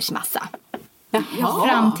pappersmassa.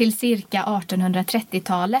 Fram till cirka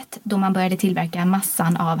 1830-talet då man började tillverka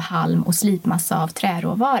massan av halm och slipmassa av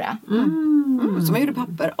träråvara. Så man gjorde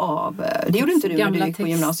papper av... Det gjorde inte du när du gick på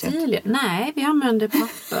gymnasiet. Nej, vi använde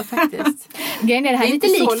papper faktiskt. Grejen är det här lite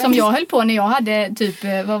likt som jag höll på när jag hade typ,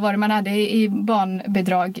 vad var det man hade i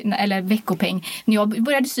barnbidrag eller veckopeng. När jag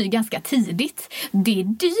började sy ganska tidigt. Det är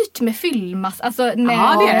dyrt med fyllmassa. Alltså, det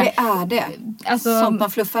är det. Alltså, sånt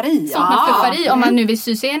man fluffar i. Sånt man fluffar i om man nu vill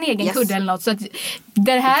sy sig en egen kudde eller något. Så att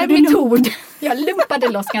det här metod... Jag lumpade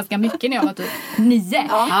loss ganska mycket när jag var typ 9.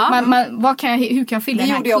 Hur kan jag fylla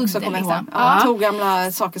den här kudden? Också, liksom? Tog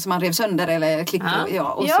gamla saker som man rev sönder eller klippte.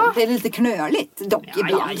 Så. Det är lite knöligt dock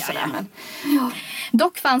ibland.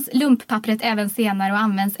 Dock fanns lumppappret även senare och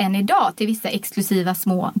används än idag till vissa exklusiva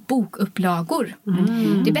små bokupplagor.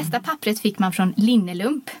 Det bästa pappret fick man från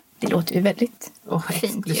linnelump. Det låter ju väldigt fint.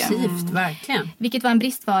 Exklusivt, verkligen. Vilket var en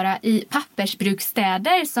bristvara i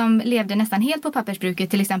pappersbruksstäder som levde nästan helt på pappersbruket.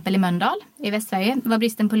 Till exempel i Mölndal i Västsverige var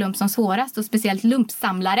bristen på lump som svårast. Och speciellt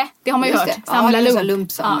lumpsamlare. Det har man ju hört. Samla lump.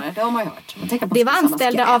 Lumpsamlare, det har man ju hört. Det var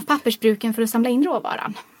anställda av pappersbruken för att samla in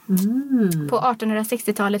råvaran. På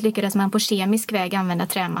 1860-talet lyckades man på kemisk väg använda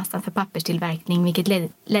trämassan för papperstillverkning, vilket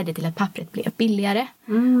ledde till att pappret blev billigare.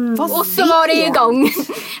 Och så var det igång.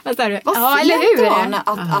 Vad sa du? Eller hur?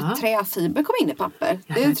 Att träfiber kom in i papper.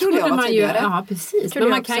 Det trodde jag var tidigare. Ja, precis. Men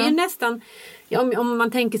man kan ju nästan... Om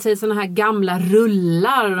man tänker sig såna här gamla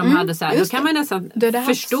rullar de hade så här, då kan man nästan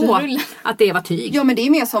förstå att det var tyg. Ja, men det är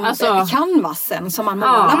mer som canvasen som man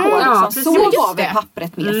målar på. Liksom. Så var väl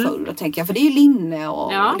pappret mer förr, då tänker jag. För det är ju linne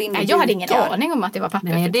och linne. Jag hade ingen aning om att det var papper.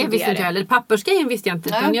 Nej, det visste inte jag heller. Pappersgrejen visste jag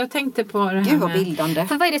inte. Men jag tänkte på det här. Gud vad bildande.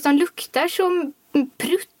 För vad är det som luktar så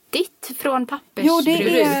pruttigt från pappersbruk? Jo,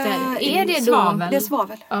 det är det svavel. Det är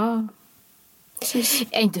svavel. Ja.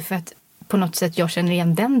 Inte för att på något sätt jag känner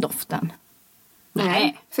igen den doften.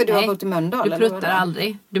 Nej, för du har gått i Mölndal. Du pruttar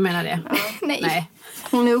aldrig, du menar det? Nej.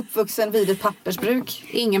 Hon är uppvuxen vid ett pappersbruk.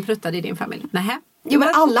 Ingen pruttade i din familj? Nej. Jo, men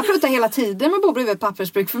alla pruttar hela tiden man bor bredvid ett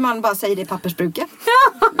pappersbruk. För man bara säger det är pappersbruket.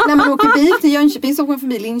 När man åker bil till Jönköping så åker man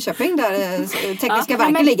förbi Linköping där tekniska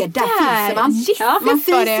verken ligger. Där fiser man. Man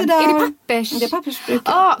fiser där. Är det pappers? Det är pappersbruk.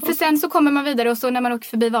 Ja, för sen så kommer man vidare och så när man åker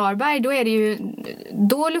förbi Varberg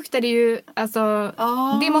då luktar det ju, alltså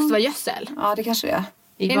det måste vara gödsel. Ja, det kanske det är.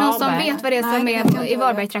 Är det någon som vet vad det är som är i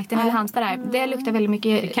Varbergtrakten eller Halmstad där? Det luktar väldigt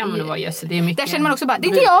mycket. Det kan nog vara gödsel. Det är mycket. Där känner man också bara, det är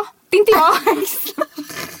inte jag.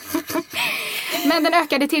 Men den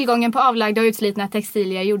ökade tillgången på avlagda och utslitna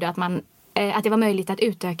textilier gjorde att det var möjligt att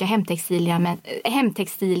utöka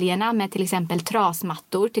hemtextilierna med till exempel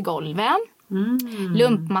trasmattor till golven.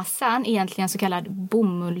 Lumpmassan, egentligen så kallad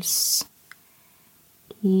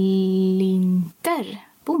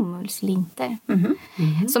bomullslinter.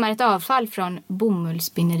 Som är ett avfall från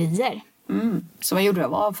bomullsspinnerier. Så man gjorde det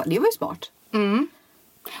av avfall. Det var ju smart.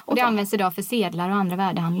 Och det används idag för sedlar och andra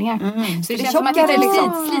värdehandlingar. Så det känns som att det är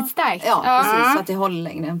liksom slitstarkt. Ja, precis. Så att det håller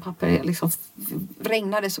längre än papper. Liksom,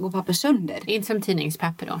 regnar det så går papper sönder. Inte som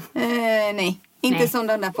tidningspapper då? Nej. Inte som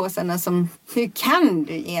de där påsarna som... Hur kan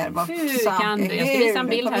du ge? Hur kan du? Jag ska visa en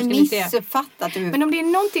bild här. Ska ni se. Men om det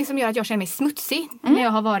är någonting som gör att jag känner mig smutsig när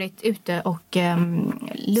jag har varit ute och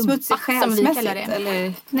lumpat, som vi kallar det.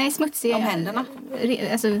 Eller nej, smutsig. Om händerna.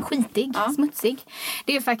 Alltså skitig, smutsig.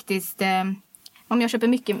 Det är faktiskt... Om jag köper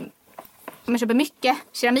mycket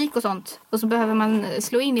keramik och sånt och så behöver man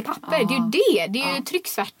slå in i papper. Det är ju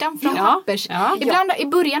trycksvärtan från pappers. Ibland, i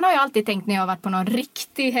början har jag alltid tänkt när jag har varit på någon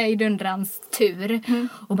riktig hejdundrans tur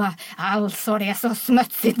och bara, alltså det är så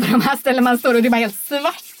smutsigt på de här ställen man står och det är bara helt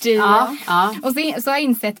svart i. Och så har jag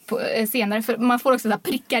insett senare, för man får också så här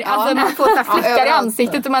prickar, alltså man får så här flickar i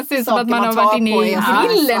ansiktet och man ser ut som att man har varit inne i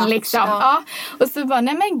grillen liksom. Och så bara,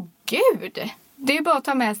 nej men gud. Det är bara att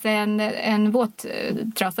ta med sig en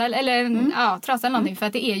våttrasa eller trasa eller någonting, för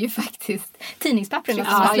att det är ju faktiskt tidningspappren som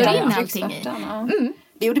man slår in allting i.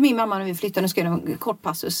 Det gjorde min mamma när vi flyttade. Nu ska jag göra en kort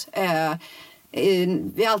passus.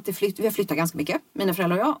 Vi har flyttat ganska mycket, mina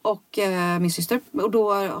föräldrar och jag och min syster, och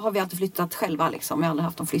då har vi alltid flyttat själva liksom. Vi har aldrig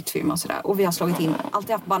haft någon flyttfirma och sådär, och vi har slagit in,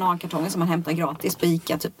 alltid haft banankartonger som man hämtar gratis på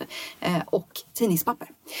ICA typ, och tidningspapper.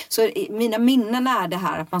 Så mina minnen är det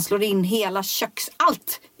här att man slår in hela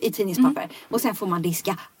allt i tidningspapper och sen får man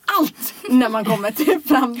diska allt när man kommer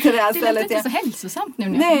fram till det här stället. Det är inte så hälsosamt nu.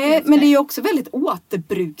 Nej, men det är ju också väldigt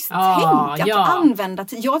återbrukstänk att använda.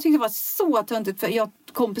 Jag tyckte det var så töntigt, för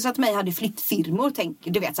kompisar till mig hade flyttfirmor.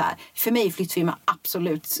 Du vet så här, för mig är flyttfirma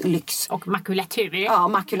absolut lyx. Och makulatur. Ja,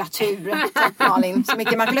 makulatur. Tack Malin. Så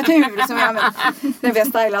mycket makulatur som jag använder när vi har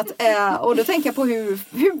stylat. Och då tänker jag på hur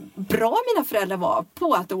bra mina föräldrar var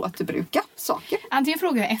på att återbruka saker. Antingen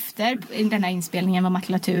frågar jag efter den här inspelningen vad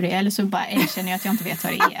makulatur är, eller så bara erkänner jag att jag inte vet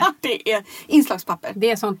vad det är. Det är inslagspapper.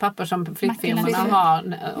 Det är sånt papper som flyttfirmorna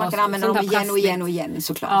har. Man kan använda dem igen och igen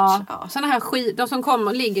såklart. Ja. Såna här de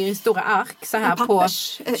som ligger i stora ark så här på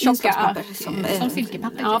tjocka ark. Som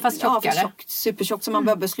silkepapper. Ja, fast tjockare. Ja, supertjockt, så man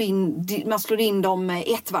behöver slå in, man slår in dem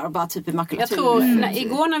ett varv bara typ i makulatur. Jag tror,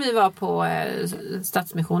 igår när vi var på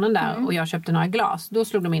Stadsmissionen där och jag köpte några glas, då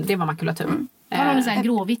slog de in, det var makulatur. Har de så här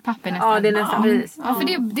gråvitt papper nästan? Ja, det är nästan precis. Ja,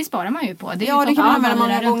 för det sparar man ju på. Det kan man använda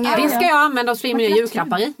många gånger. Det ska jag använda och slå in mina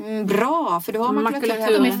julklappar i. Bra, för du har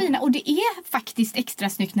makulatur. De är fina, och det är faktiskt extra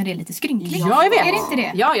snyggt när det är lite skrynkligt. Ja, jag vet. Är det inte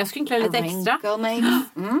det? Ja, jag skrynklar lite extra.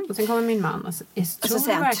 Och sen kommer min man och så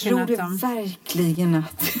säger tror du verkligen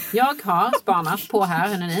att... Jag har spanat på här,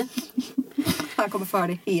 hörni ni. Han kommer föra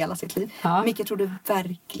det hela sitt liv. Ja. Micke, tror du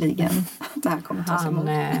verkligen att det här kommer ta sig emot?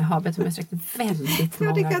 Han har bett mig väldigt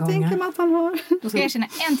många gånger. Det kan jag tänka mig att han har. Då ska jag erkänna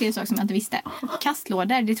en till sak som jag inte visste.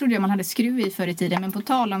 Kastlådor, det trodde jag man hade skruv i förr i tiden. Men på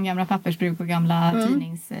tal om gamla pappersbruk och gamla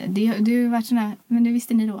tidnings... Det har ju varit såna... Men det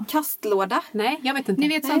visste ni då? Kastlåda? Nej, jag vet inte. Ni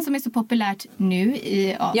vet sånt som är så populärt nu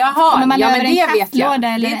i... Jaha, men det vet jag.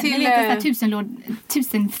 Eller, det är till... Ni vet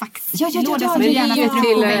tusenfaxlåda som det du gärna sätter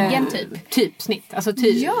till på väggen typ. Typsnitt, alltså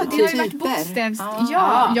typ. Ja, det har ju varit bokstävs...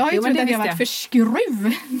 Ja, jag har ju trott att det har varit för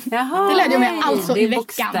skruv. Jaha, det lärde jag mig alltså i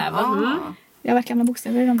veckan. Det har varit gamla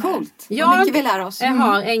bokstäver. Coolt. Jag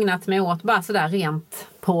har ägnat mig åt bara sådär rent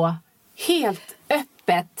på helt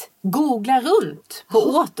öppet googla runt på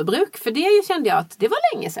återbruk. För det kände jag att det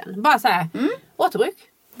var länge sedan. Bara så här, återbruk.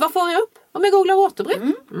 Vad får jag upp om jag googlar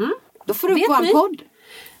återbruk? Då får du upp vår podd.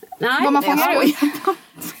 Nej, vad man fångar upp.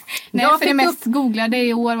 Nej, för det mest googlade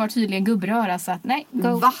i år var tydligen gubbröra. Så att nej,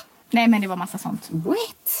 go. Va? Nej, men det var massa sånt.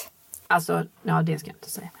 What? Alltså, ja, det ska jag inte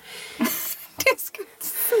säga. Det ska inte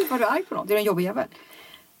säga. Var du arg på något? Det är en jobbig jävel.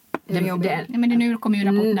 Nej, men nu kommer ju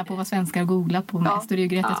rapporterna på vad svenskar googlar på mest. Och det är ju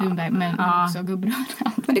Greta Thunberg, men också gubbröra.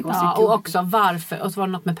 Och också varför. Och så var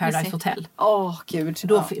det något med Paradise Hotel. Gud.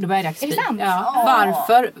 Då började jag skriva.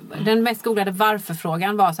 Varför? Den mest googlade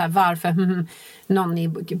varför-frågan var så här, varför någon i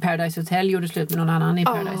Paradise Hotel gjorde slut med någon annan i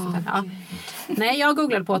Paradise Hotel. Ja. Nej, jag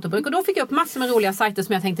googlade på återbruk och då fick jag upp massor med roliga sajter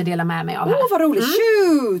som jag tänkte dela med mig av här. Vad roligt.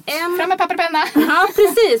 Shoot! Fram med papper och penna. Ja,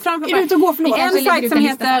 precis. Fram med papper. Är du ute och går för något? En sajt som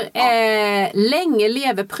heter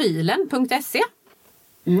längeleverprylen.se.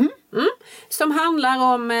 Som handlar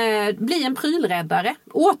om bli en prylräddare,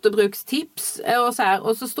 återbrukstips och så här,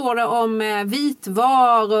 och så står det om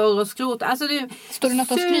vitvaror och skrot. Alltså står det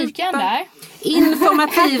något om skrykan där?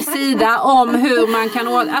 Informativ sida om hur man kan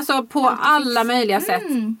alltså på alla möjliga sätt.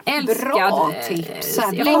 Älskad bra tips.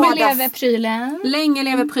 Länge lever prylen. Länge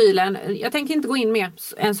lever prylen. Jag tänker inte gå in mer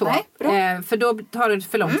än så. Nej, för då tar det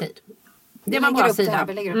för lång tid. Det var en bra sida.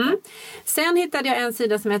 Sen hittade jag en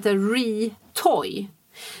sida som heter Retoy.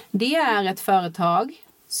 Det är ett företag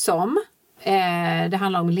som det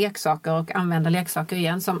handlar om leksaker och använda leksaker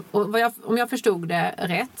igen. Om jag förstod det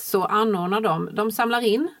rätt så anordnar de samlar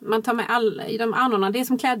in, man tar med de anordnar, det är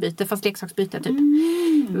som klädbyte fast leksaksbyte typ.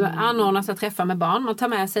 Anordnar sig träffar med barn, man tar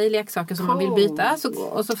med sig leksaker som man vill byta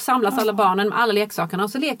och så samlas alla barnen med alla leksakerna och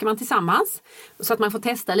så leker man tillsammans så att man får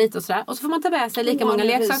testa lite och sådär. Och så får man ta med sig lika många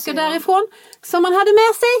leksaker därifrån som man hade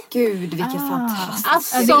med sig. Gud, vilket fantastiskt.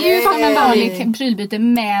 Alltså, det är ju som en vanlig prylbyte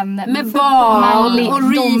men med barn och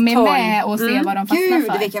de är med och se vad de fastnar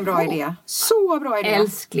för. Gud, vilken bra idé. Så bra idé.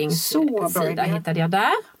 Älsklingssida hittade jag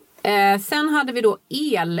där. Sen hade vi då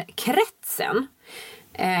elkretsen.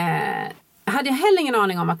 Hade jag heller ingen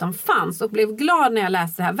aning om att de fanns och blev glad när jag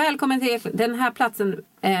läste det här. Välkommen till den här platsen.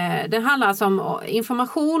 Den handlar alltså om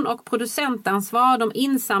information och producentansvar. De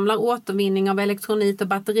insamlar återvinning av elektronik och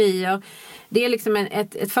batterier. Det är liksom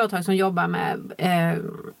ett företag som jobbar med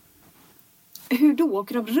Hur då?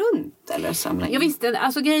 Åker de runt eller samlar in? Jag visste,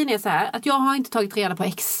 alltså grejen är så här att jag har inte tagit reda på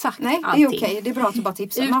exakt allting. Nej, det är okej. Det är bra att du bara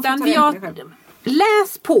tipsar. Utan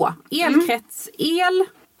läs på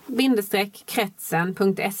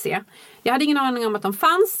el-kretsen.se. Jag hade ingen aning om att de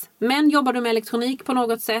fanns, men jobbar du med elektronik på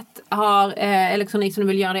något sätt, har elektronik som du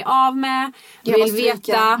vill göra dig av med,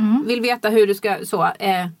 vill veta hur du ska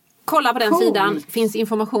kolla på den sidan. Finns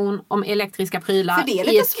information om elektriska prylar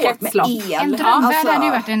i ett kretslopp. En drömvärld hade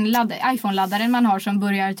ju varit en iPhone-laddaren man har som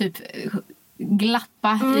börjar typ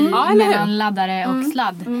glappa mellan laddare och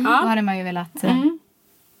sladd. Då hade man ju velat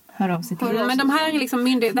höra av sig till. Men de här är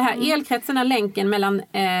liksom det här elkretsen är länken mellan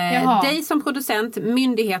dig som producent,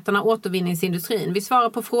 myndigheterna, återvinningsindustrin. Vi svarar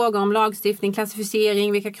på frågor om lagstiftning,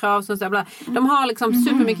 klassificering, vilka krav som bla. De har liksom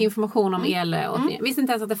supermycket information om el. Visste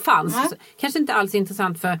inte ens att det fanns. Kanske inte alls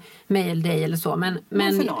intressant för mig eller dig eller så, men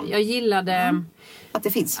jag gillade att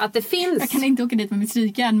det finns. Jag kan inte åka dit med mitt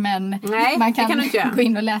strykjärn, men man kan gå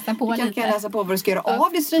in och läsa på lite. Du kan läsa på vad du ska göra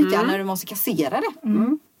av ditt strykjärn när du måste kassera det.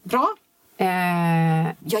 Bra.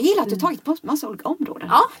 Jag gillar att du har tagit på massa olika områden.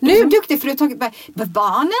 Ja, du är så duktig för du har tagit för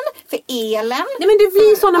barnen, för elen. Nej, men det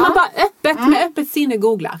blir så när man bara med öppet sinne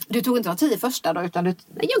googlar. Du tog inte de 10 första då, utan jag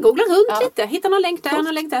googlar runt lite. Hittar någon länk där,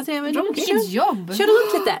 någon länk där. Så vilket jobb. Kör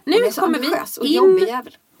runt lite. Nu kommer vi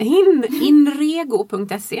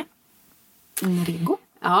inrego.se. Inrego?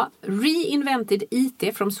 Ja, reinvented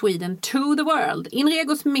IT from Sweden to the world.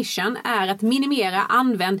 Inregos mission är att minimera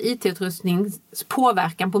använd IT-utrustnings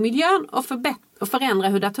påverkan på miljön och förändra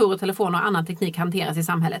hur datorer, telefoner och annan teknik hanteras i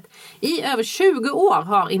samhället. I över 20 år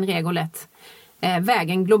har Inrego lett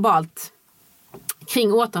vägen globalt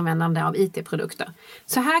kring återanvändande av IT-produkter.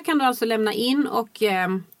 Så här kan du alltså lämna in och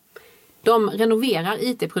de renoverar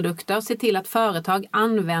IT-produkter, ser till att företag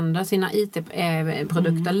använder sina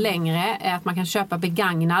IT-produkter längre, att man kan köpa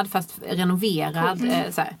begagnad fast renoverad.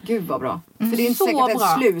 Så här. Gud vad bra. För det är inte säkert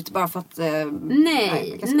ett slut bara för att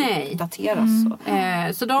nej. dateras.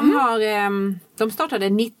 Så de har de startade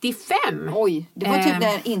 95. Oj, det var typ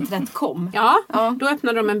när internet kom. Ja, då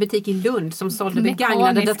öppnade de en butik i Lund som sålde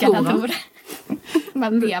begagnade datorer.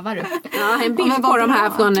 Man vevar upp. Ja, en bild på de här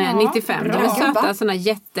från 95. De är söta, såna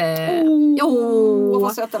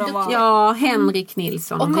vad söta de var. Ja, Henrik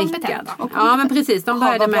Nilsson och Rickard. Ja, men precis. De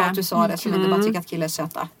började med att du sa det, som inte bara tycker att killar är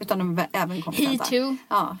söta, utan de är även kompetenta. He too.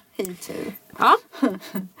 Ja, he too. Ja.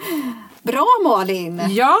 Bra Malin.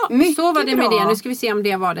 Ja, mycket så var det med bra. det. Nu ska vi se om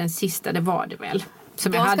det var den sista. Det var det väl.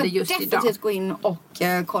 Som jag hade just idag. Jag ska definitivt gå in och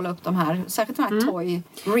kolla upp de här. Särskilt de här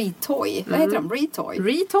Retoy. Vad heter de?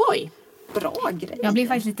 Retoy. Bra grej. Jag blev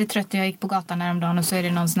faktiskt lite trött. Jag gick på gatan häromdagen och så är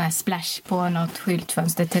det någon sån här splash på något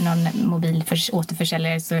skyltfönster till någon mobil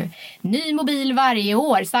återförsäljare. Så ny mobil varje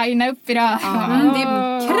år. Signa upp idag. Det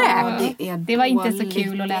är kräv. Det var inte så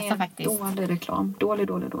kul att läsa faktiskt. Dålig reklam. Dålig.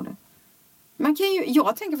 Man kan ju,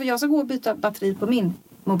 jag tänker för jag ska gå och byta batteri på min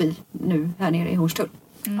mobil nu här nere i Hornstull.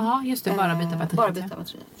 Ja, just det. Bara byta batteri. Bara byta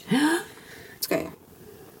batteri. Ska jag göra.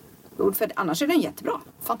 För annars är den jättebra.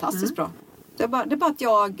 Fantastiskt bra. Det är bara att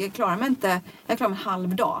jag klarar mig inte. Jag klarar mig en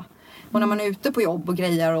halv dag. Och när man är ute på jobb och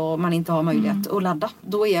grejer och man inte har möjlighet att ladda.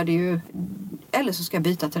 Då är det ju. Eller så ska jag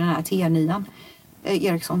byta till den här T9.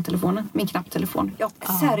 Ericsson-telefonen. Min knapptelefon. Jag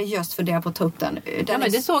seriöst funderar på att ta upp den. Ja,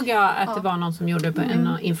 men det såg jag att det var någon som gjorde på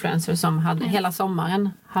en influencer som hade hela sommaren.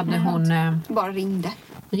 Hade hon bara ringde.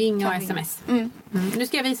 Ring och sms. Nu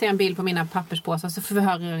ska jag visa en bild på mina papperspåsar så får vi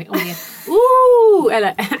höra om det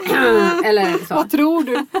eller så. Vad tror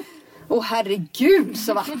du? Herregud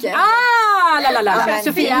så vacker.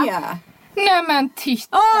 Sofia. Nej men tyst.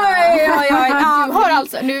 Oj. Du har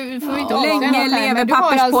alltså, nu får vi inte länge lever du har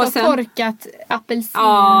alltså papperspåsen. torkat apelsin.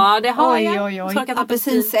 Ja, det har jag. Oj. Torkat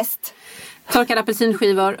apelsinzest. Torkade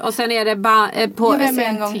apelsinskivor. Och sen är det på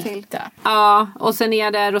en gång till. Ja, och sen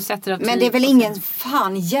är det rosetter. Men det är väl ingen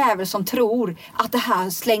fan jävel som tror att det här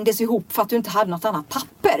slängdes ihop för att du inte hade något annat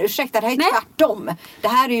papper. Ursäkta, det här är tvärtom. Det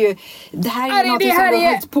här är ju något som har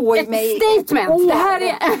hållit på i mig. Statement. Det här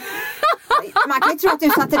är man kan ju tro att du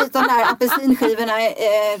satte dit de där apelsinskivorna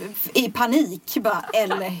i panik. Bara,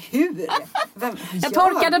 eller hur? Jag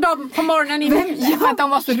torkade dem på morgonen. Att de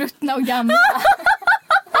var så ruttna och gamla.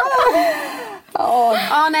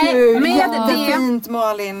 Nej, med det fint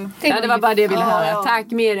Malin. Ja, det var bara det jag ville höra.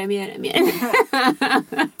 Tack, mer.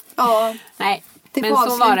 Nej. Det men får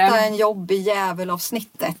så var det. En jobbig jävel av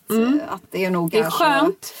snittet. Att det är nog. Det är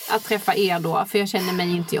skönt att träffa er då. För jag känner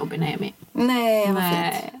mig inte jobbig när jag är med. Nej, vad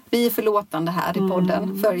fint. Vi är förlåtande här i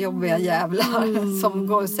podden för jobbiga jävlar som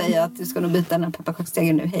går och säger att du ska nog byta den här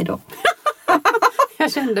pepparkaksstegen nu. Hej då.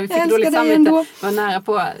 Jag kände vi fick dåligt samvete. Var nära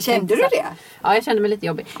på. Kände du det? Ja, jag kände mig lite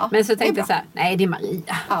jobbig. Men så tänkte jag så här, nej det är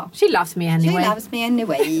Maria. She loves me anyway. She loves me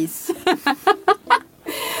anyways.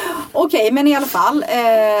 Okej, men i alla fall.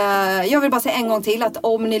 Jag vill bara säga en gång till att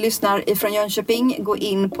om ni lyssnar ifrån Jönköping, gå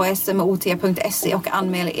in på smot.se och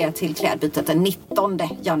anmäl er till klädbytet den 19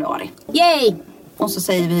 januari. Yay! Och så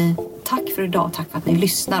säger vi tack för idag. Tack för att ni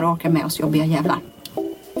lyssnar och orkar med oss jobbiga jävlar.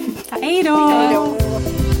 Hej då! Hej då!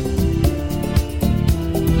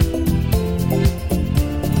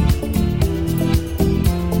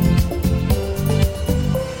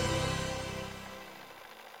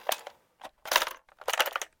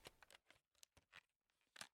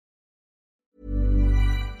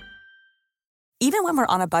 Even when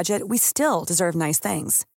we're on a budget, we still deserve nice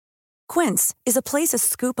things. Quince is a place to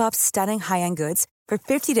scoop up stunning high-end goods for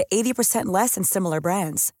 50 to 80% less than similar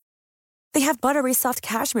brands. They have buttery soft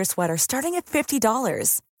cashmere sweaters starting at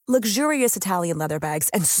 $50, luxurious Italian leather bags,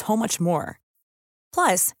 and so much more.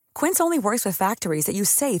 Plus, Quince only works with factories that use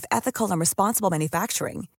safe, ethical, and responsible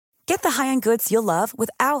manufacturing. Get the high-end goods you'll love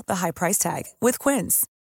without the high price tag with Quince.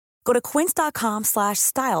 Go to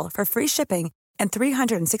quince.com/style for free shipping and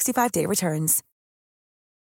 365-day returns.